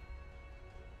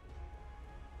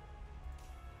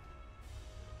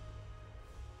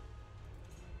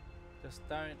 Just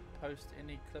don't post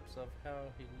any clips of how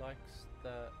he likes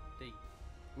the D.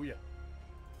 Oh yeah.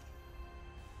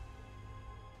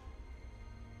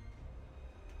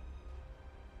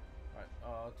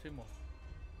 Right, two more.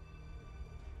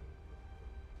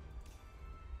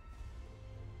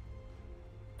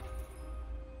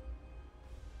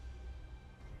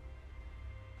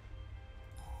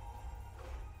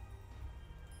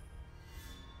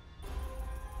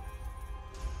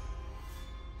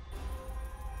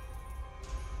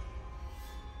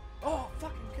 Oh,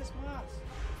 fucking kiss my ass.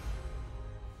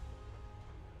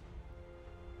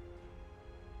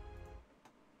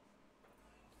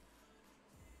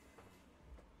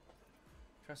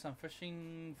 Try some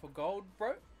fishing for gold,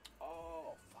 bro.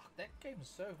 Oh, fuck. That game's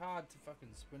so hard to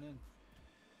fucking spin in.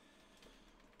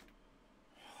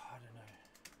 I don't know.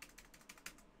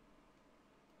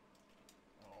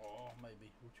 Oh,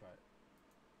 maybe. We'll try it.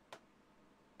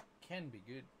 Can be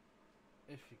good.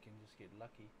 If you can just get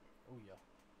lucky. Oh, yeah.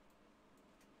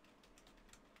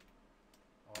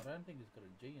 Oh, I don't think it's got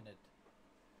a G in it.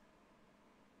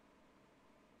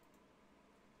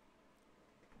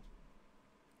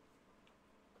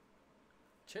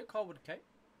 Check Howard K.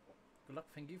 Good luck,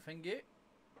 thank you. Do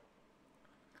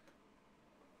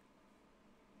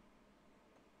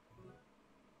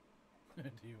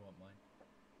you want mine?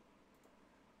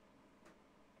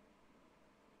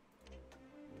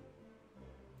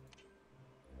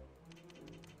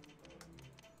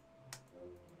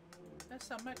 That's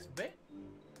a max bet?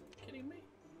 Kidding me?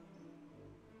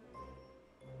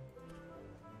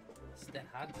 Is that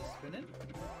hard to spin in?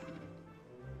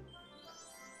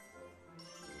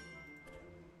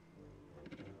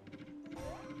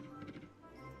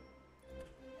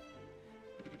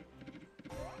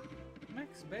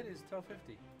 Max bet is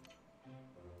 12.50.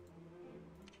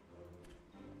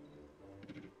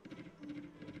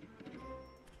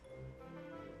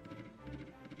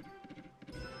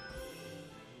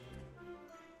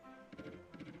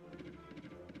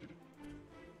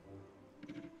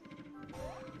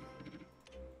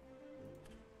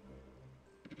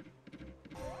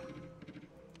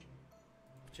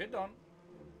 Chidon.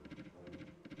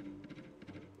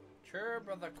 Sure,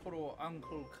 brother, Kuro,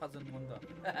 uncle, cousin, wonder.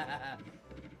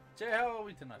 Jay, how are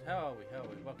we tonight? How are we?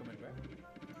 Welcome in, bro.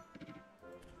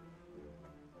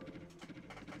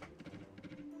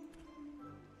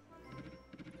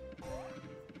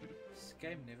 This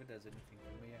game never does anything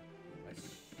for me, I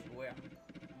swear.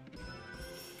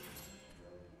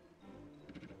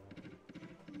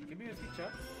 Give me a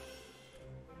feature,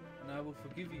 and I will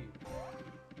forgive you.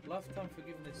 Lifetime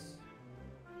forgiveness.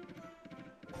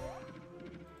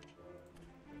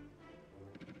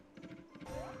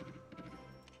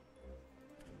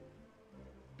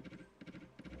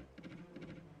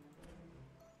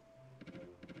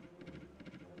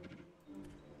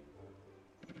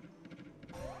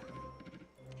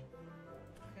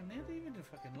 Not even the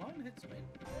fucking line hits, man.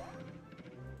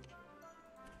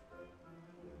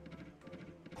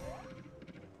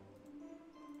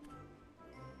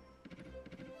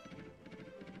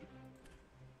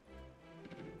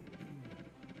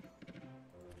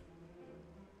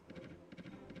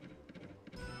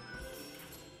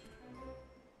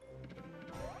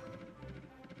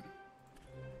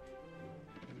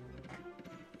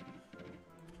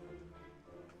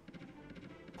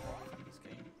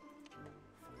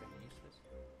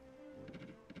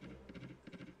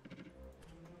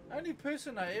 Only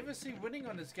person I ever see winning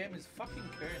on this game is fucking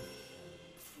Kern.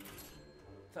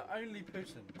 The only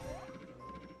person.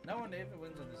 No one ever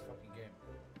wins on this fucking game.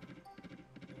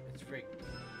 It's rigged.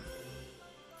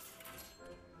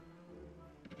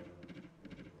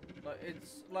 Like,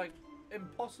 it's like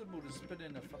impossible to spin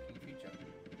in a fucking feature.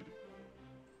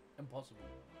 Impossible.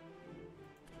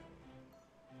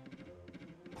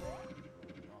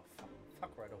 Oh,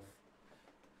 fuck right off.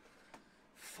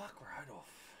 fuck right off.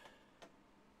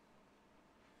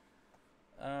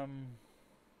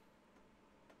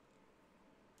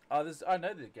 Oh, this I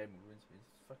know the game wins me.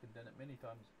 It's fucking done it many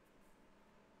times.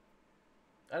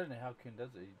 I don't know how Ken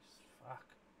does it. He just fuck.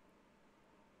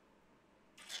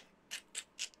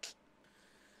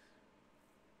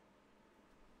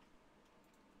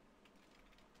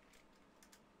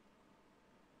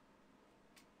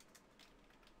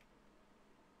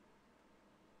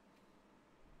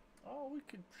 Oh, we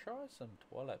could try some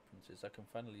Twilight Princess. I can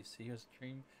finally see your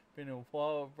stream. Been a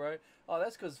while, bro. Oh,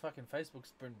 that's because fucking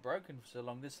Facebook's been broken for so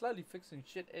long. They're slowly fixing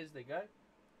shit as they go.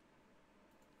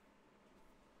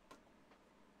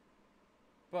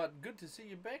 But good to see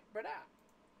you back, brother.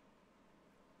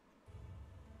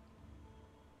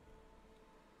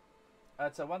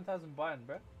 It's a 1,000 buy-in,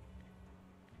 bro.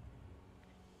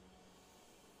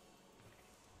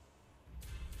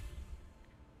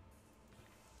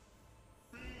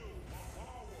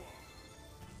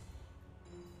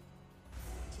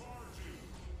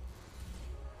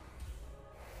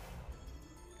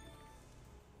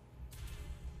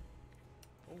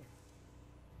 Oh.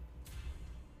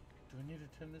 Do we need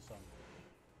to turn this on?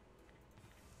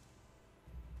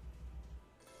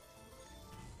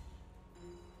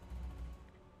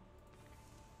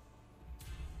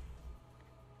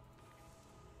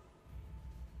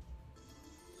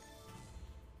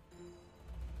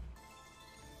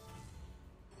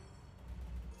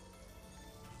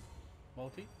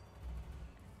 Multi?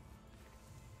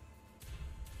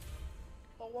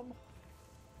 Oh, one more.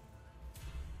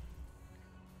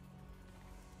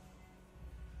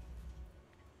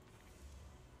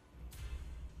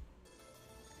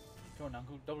 Come on,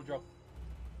 uncle. Double drop.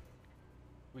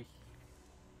 Wee.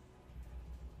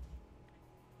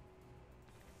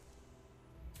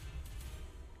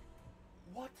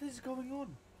 What is going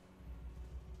on?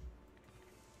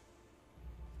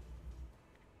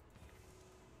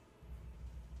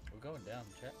 We're going down,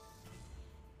 chat.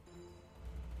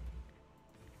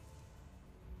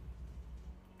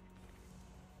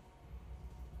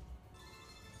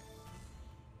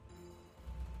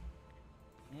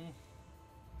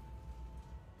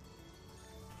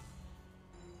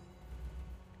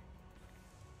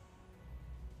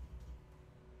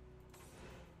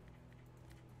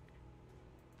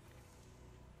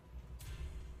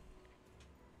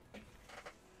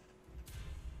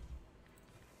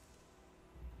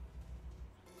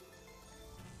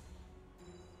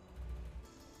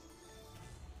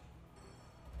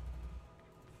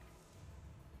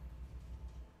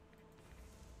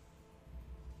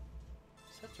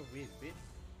 Such a weird bit.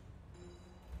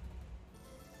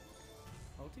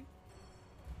 Multi?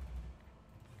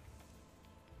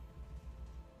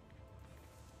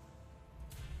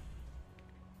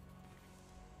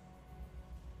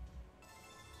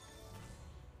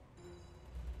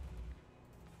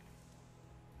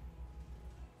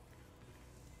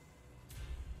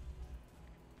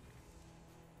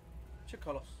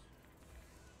 Chicolos.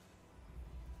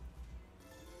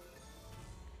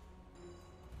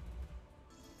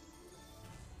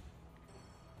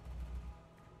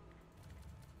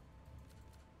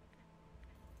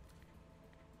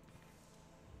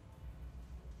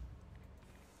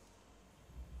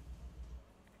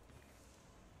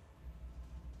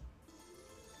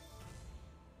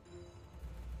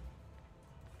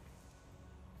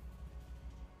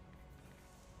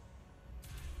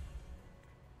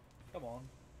 Come on.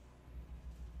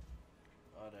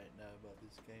 I don't know about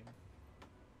this game.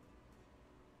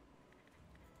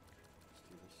 Let's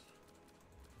do this.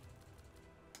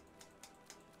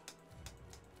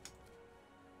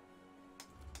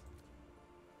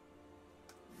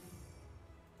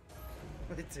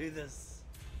 Let's do this.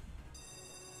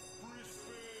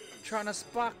 Trying to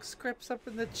spark scraps up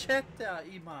in the chat there,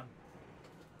 Iman.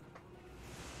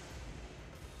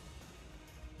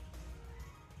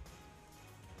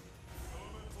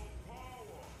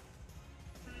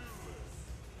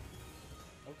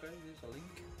 Okay, there's a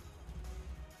link.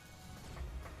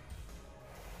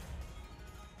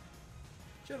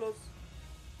 Chillos.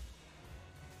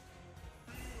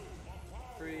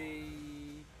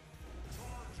 $3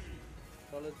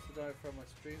 today from a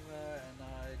streamer, and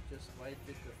I just waited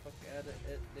the fuck out of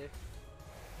it. Left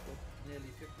with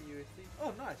nearly 50 USD.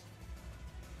 Oh, nice.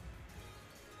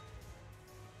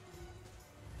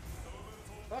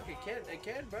 Fuck, it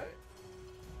can, bro.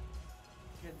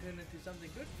 Can turn into something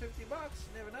good. $50,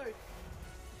 never know.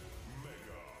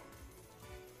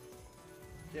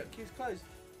 Yeah, queue's closed.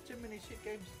 Too many shit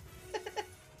games.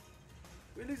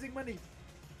 We're losing money.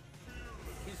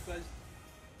 Queue's closed.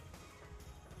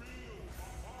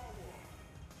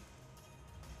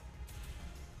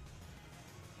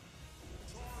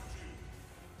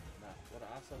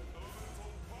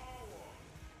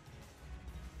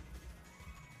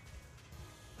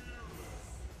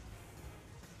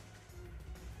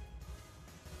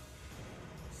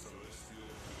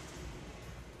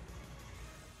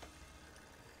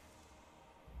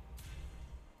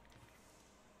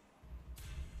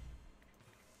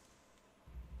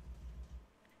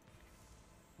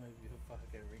 Maybe a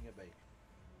fucking ringer bait.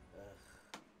 Ugh.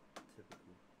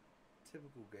 Typical.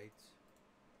 Typical Gates.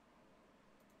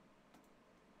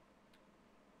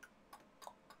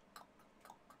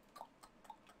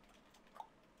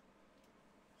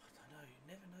 I don't know. You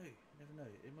never know. You never know.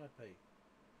 It might pay.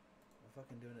 We're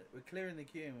fucking doing it. We're clearing the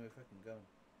queue and we're fucking going.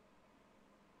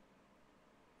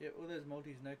 Yeah, all those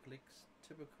multis, no clicks.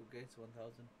 Typical Gates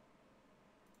 1000.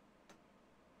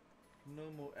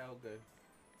 Normal algo.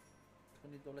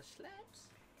 $20 slabs.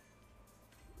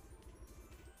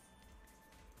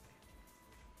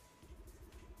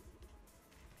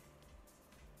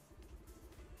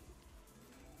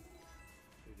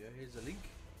 Here we go. Here's a link.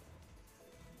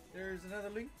 There's another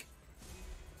link.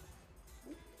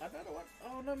 Ooh, another one.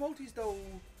 Oh, no multis though.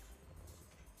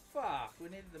 Fuck, we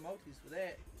needed the multis for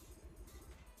that.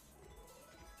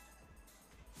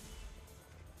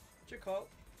 Check out.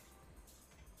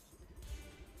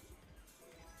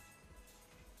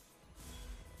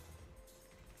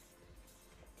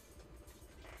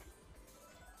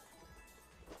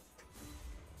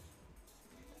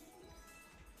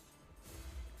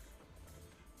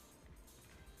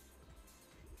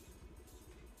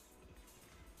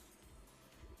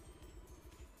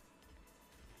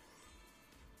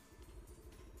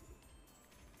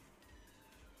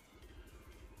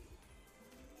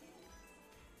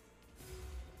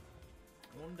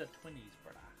 Under 20s,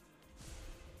 brother.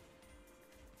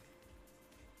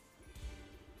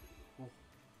 Oh.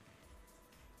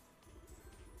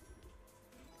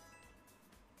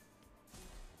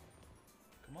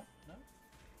 Come on, no?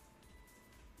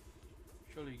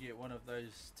 Surely you get one of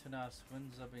those 10-ass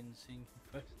wins I've been seeing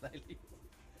first lately.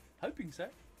 Hoping so.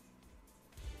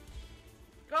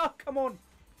 Oh, come on!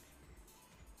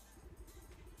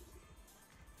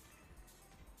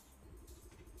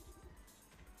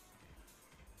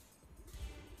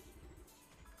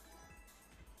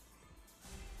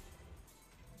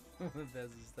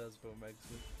 That's the stars for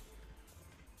Maxwell.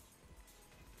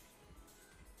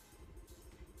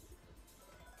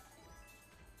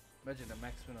 Imagine a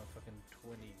max win of fucking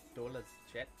 $20,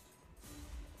 chat.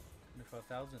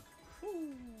 25,000.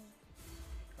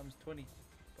 Comes 20.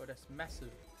 Bro, that's massive.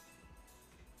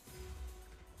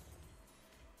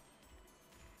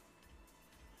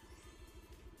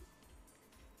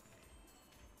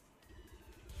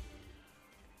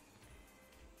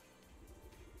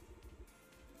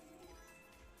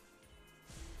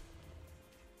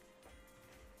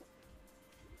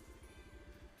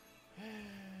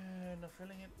 Not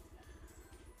feeling it.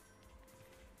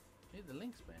 Need the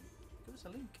links, man. Give us a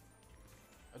link.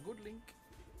 A good link.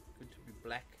 Good to be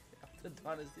black after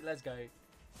Dynasty. Let's go.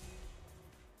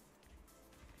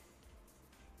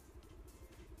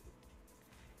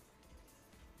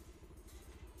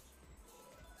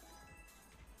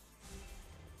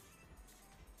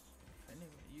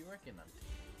 Anyway, you reckon, auntie?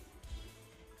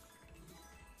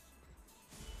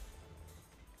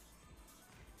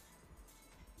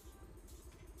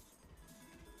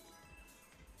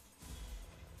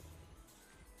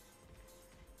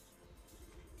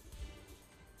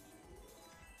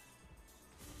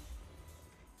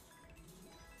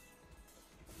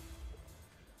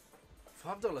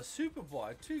 $5 super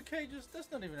buy, 2k, just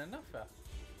that's not even enough.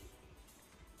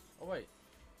 Oh wait,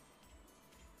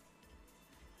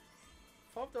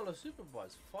 $5 super buy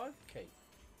is 5k.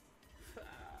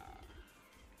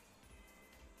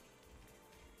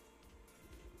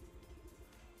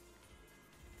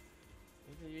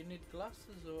 Either you need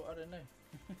glasses or I don't know.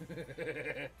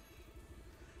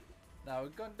 No, we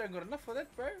don't got enough for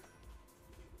that, bro.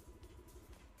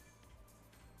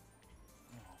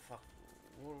 Oh fuck.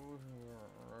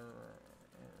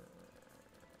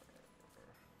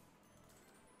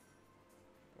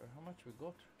 How much we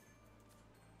got?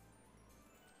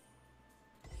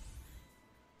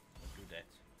 I'll do that.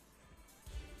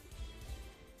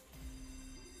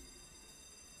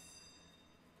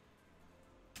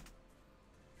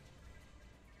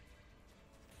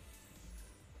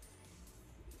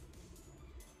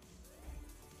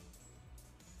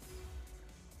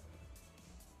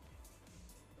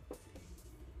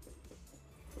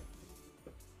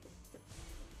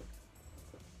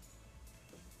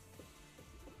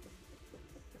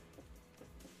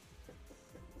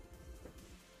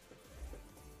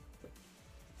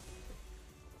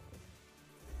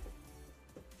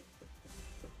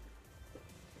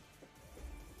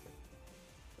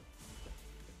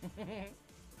 Yeah,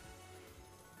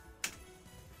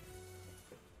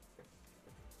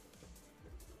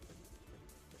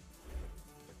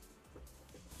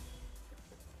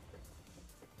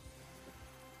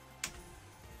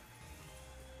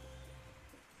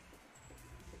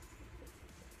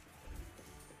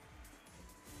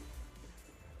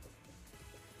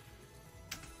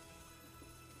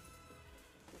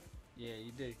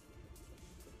 you do. You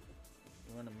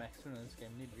want to max win in this game,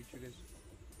 you need re-triggers.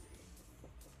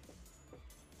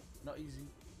 Not easy.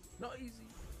 Not easy.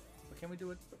 But can we do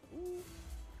it? Ooh.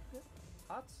 Yeah.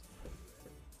 Hearts.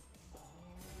 Oh,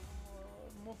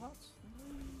 more hearts.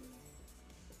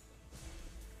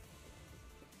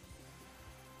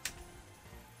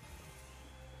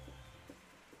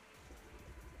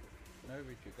 No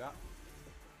re-trigger.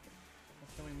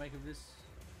 What can we make of this?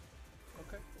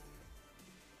 Okay.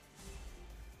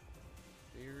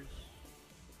 There's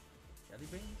jelly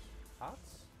beans,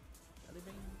 hearts, jelly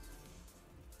beans,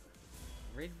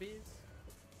 red beers.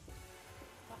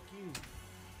 Fuck you.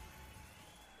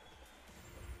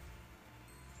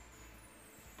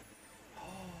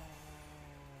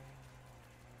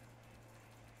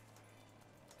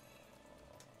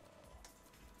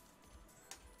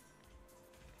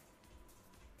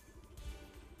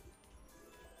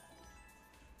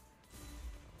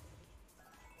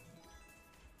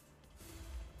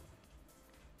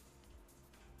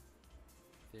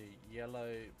 The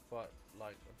yellow, but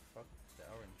like what the fuck? The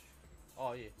orange.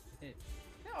 Oh yeah, yeah.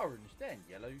 They're orange. They ain't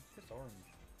yellow. That's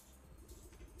orange.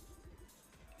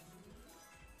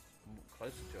 More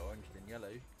closer to orange than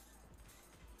yellow.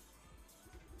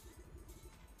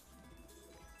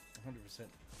 100%.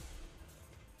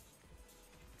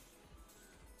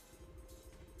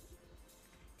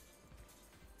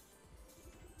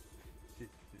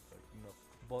 No,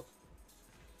 but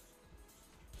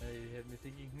you had me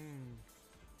thinking,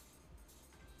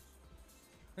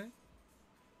 Huh?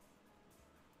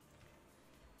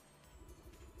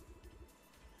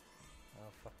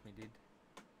 Oh fuck me, dude.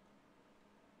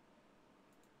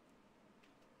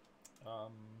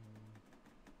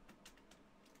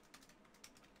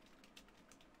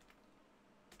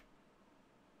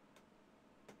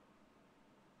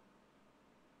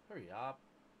 Hurry up.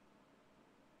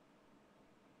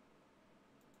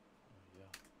 Oh,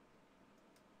 yeah.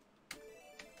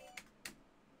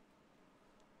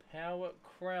 Power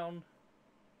Crown.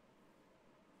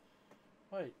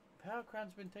 Wait, Power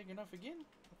Crown's been taken off again?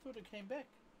 I thought it came back.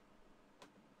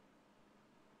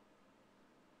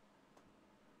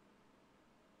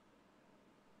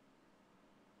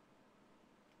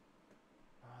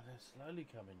 Oh, they're slowly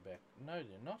coming back. No,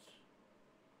 they're not.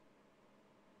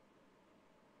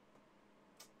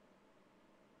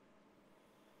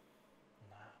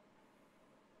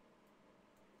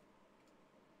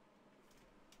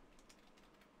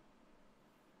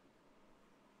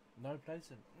 No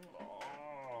placing.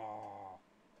 Oh.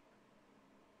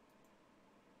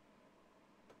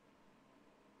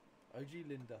 OG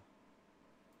Linda.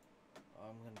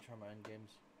 I'm gonna try my own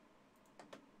games.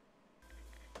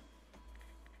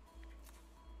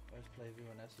 I just play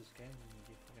everyone else's games and you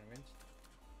get fucking rinsed.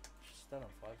 Just start on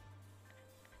 5.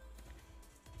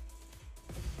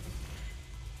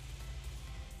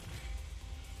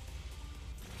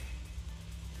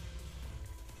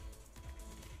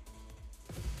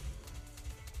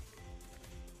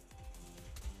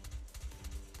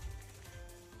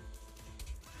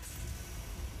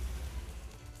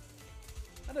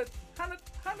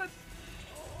 Hundred.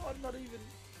 Oh, not even.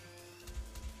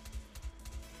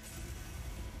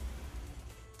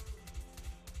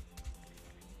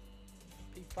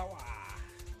 Peak power.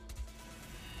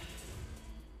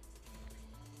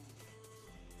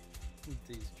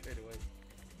 Dude, straight away.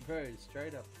 Bro,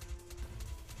 straight up.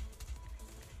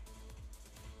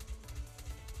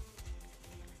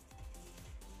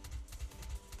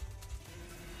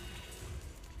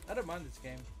 I don't mind this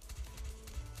game.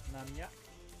 None yet.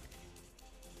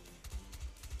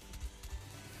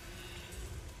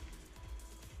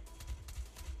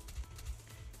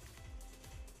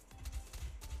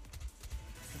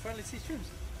 Finally see streams.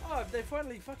 Oh, they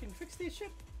finally fucking fixed this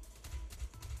shit.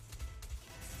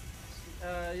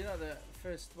 You're not the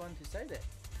first one to say that.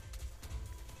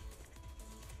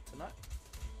 Tonight.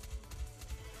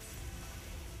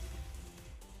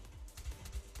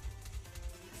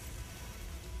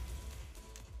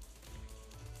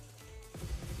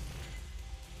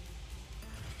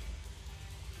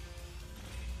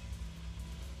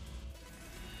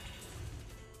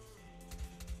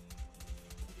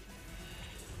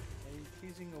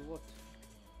 Teasing or what?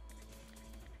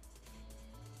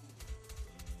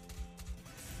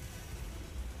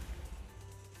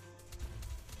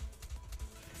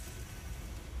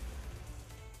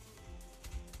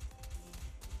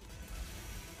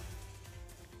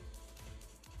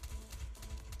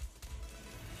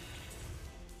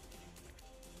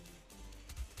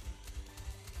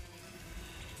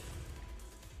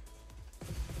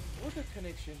 with the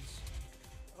connections.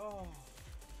 Oh.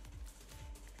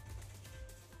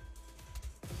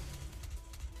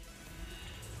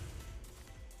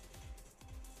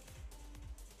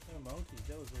 No multis,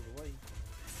 that was all the way.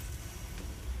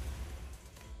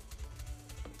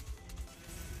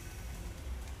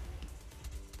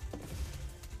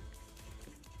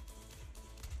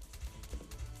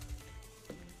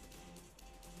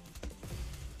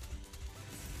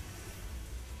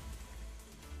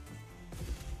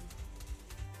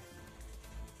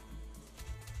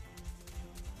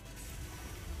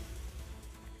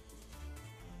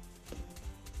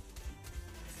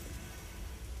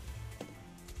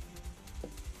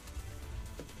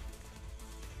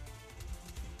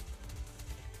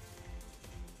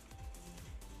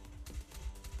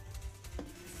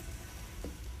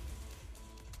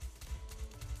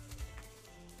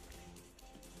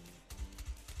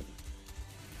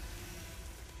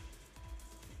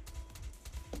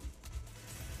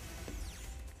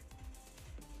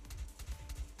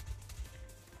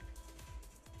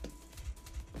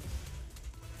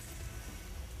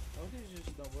 Oh, this is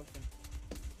just not working.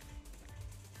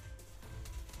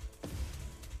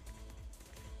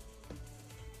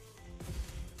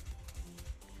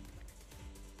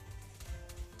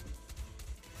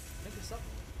 Make this up.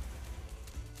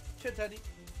 Shit, Daddy.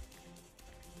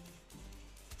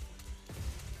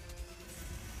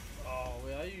 Oh,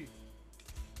 where are you?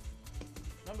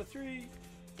 Number 3.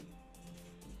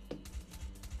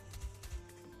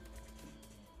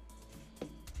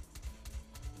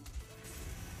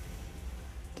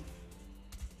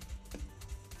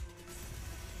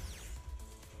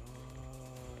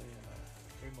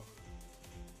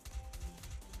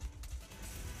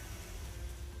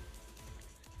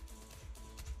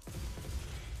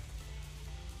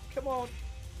 Come on!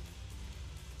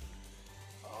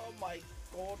 Oh my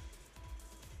god!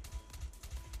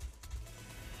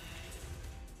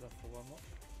 Left for one more.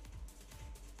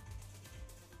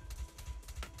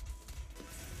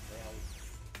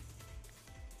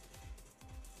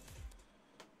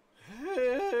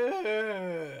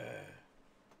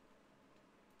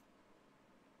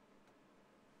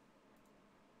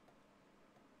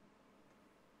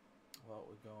 Well,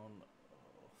 we're going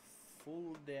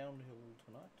full downhill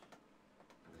tonight.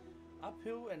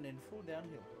 Uphill and then full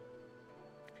downhill.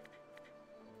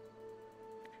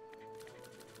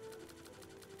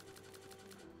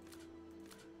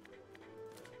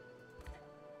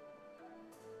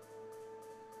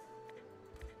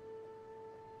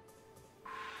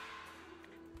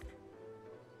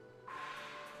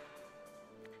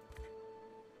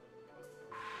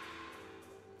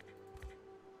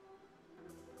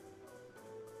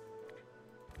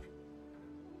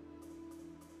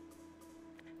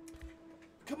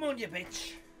 Come on, you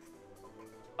bitch!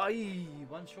 Aye,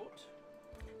 one short.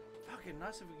 Fucking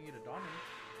nice if we can get a diamond.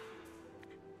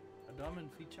 A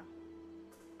diamond feature.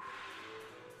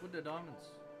 With the diamonds.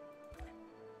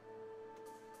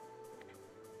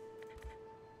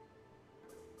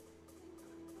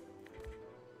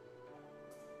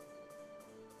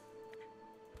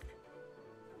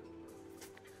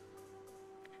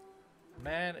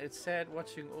 Man, it's sad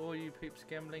watching all you peeps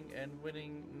gambling and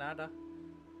winning nada.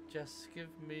 Just give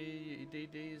me your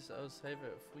DDs, I'll save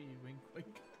it for you, wink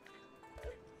wink.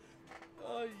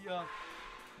 Oh yeah.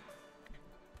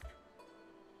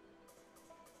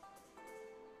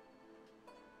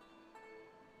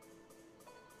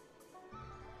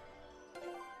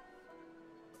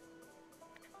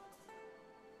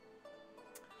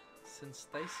 Since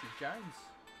Stacey Jones.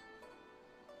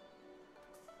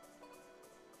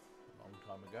 A long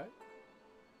time ago.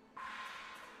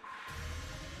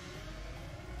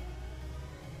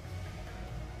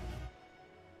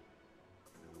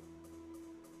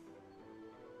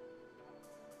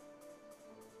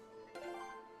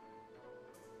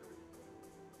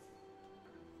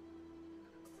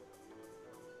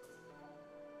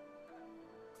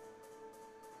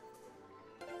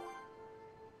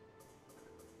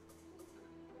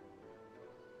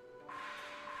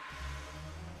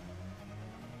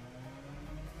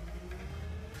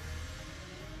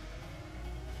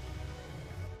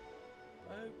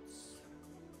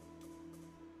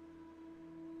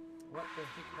 What the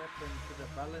heck happened to the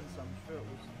balance? I'm sure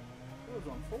it was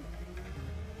on full.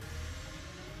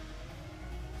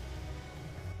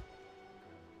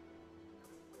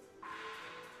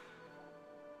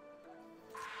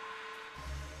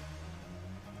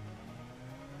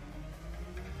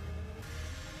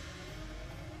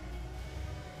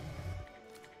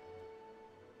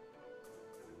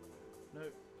 No.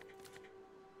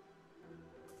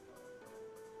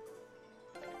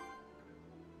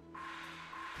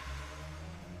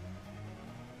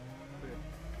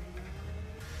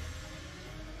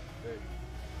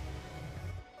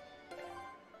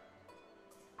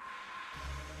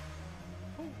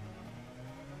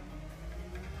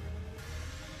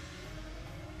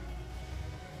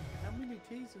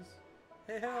 teasers.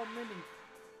 How many? $10.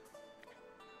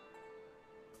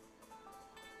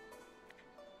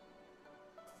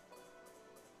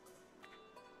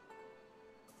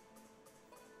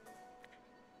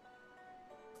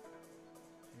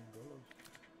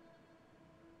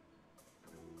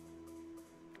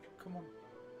 Come on.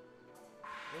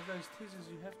 All those teasers,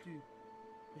 you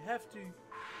have to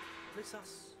bless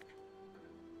us.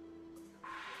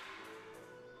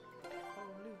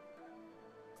 Holy.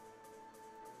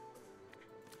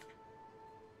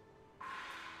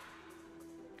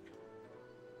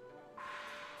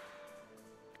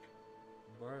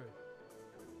 Bro.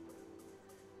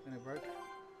 And it broke.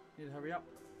 Need to hurry up.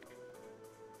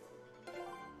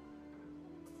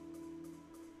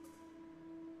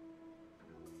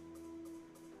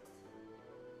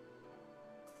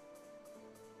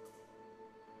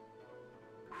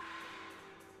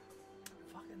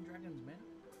 Fucking dragons, man.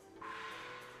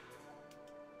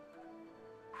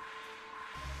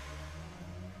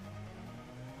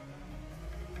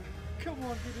 Come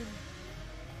on, get in.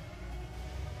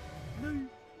 No,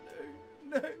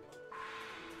 no, no.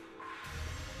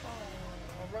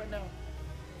 Oh, right now.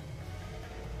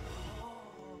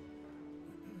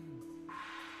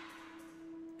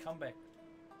 Come back.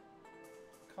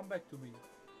 Come back to me.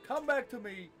 Come back to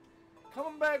me.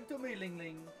 Come back to me, Ling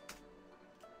Ling.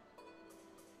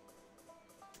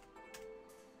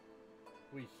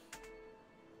 We.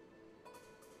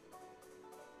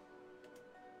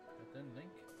 That didn't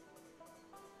link.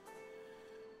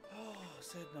 Oh,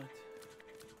 sad note.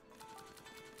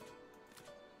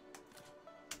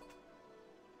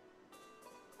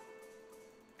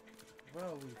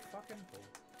 Well, we fucking pull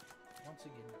once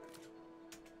again.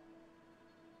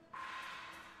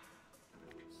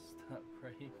 Start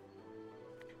praying.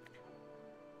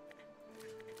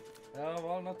 Oh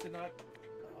well, not tonight.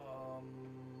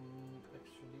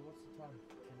 Actually, what's the time?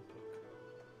 10 o'clock.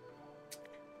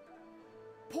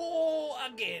 Pull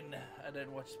again. I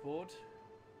don't watch sport.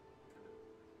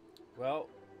 Well,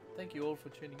 thank you all for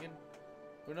tuning in.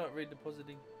 We're not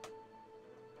redepositing.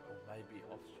 Or maybe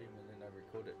off stream and then I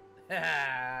record it.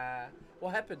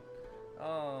 What happened?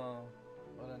 Oh,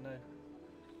 I don't know.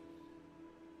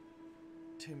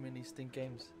 Too many stink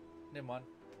games. Never mind.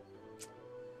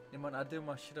 Never mind, I do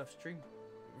my shit off stream.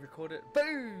 Record it.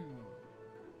 Boom!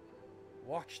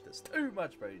 Watch this. Too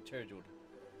much, bro. Turtled.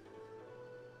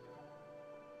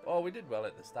 Oh, we did well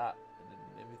at the start. And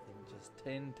then everything just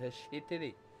turned to shit, did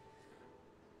he?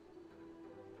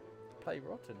 Play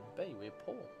rotten. B, we're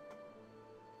poor.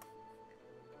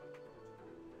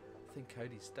 I think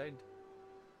Cody's stoned.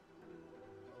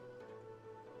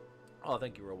 Oh,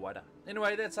 thank you, Rowida.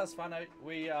 Anyway, that's us, whānau.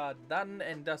 We are done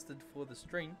and dusted for the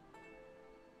stream.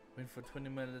 Went for 20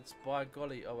 minutes. By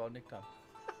golly. Oh, well, next time.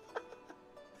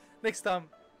 Next time.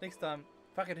 Next time.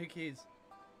 Fuck it, who cares?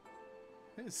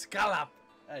 Skull up.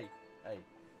 Hey, hey.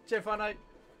 Cheers, whānau.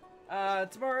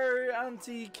 Tomorrow,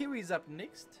 Auntie Kiwi's up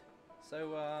next. So,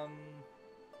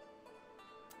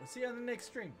 we'll see you on the next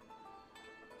stream.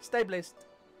 Stay blessed.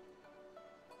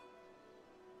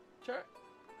 Ciao.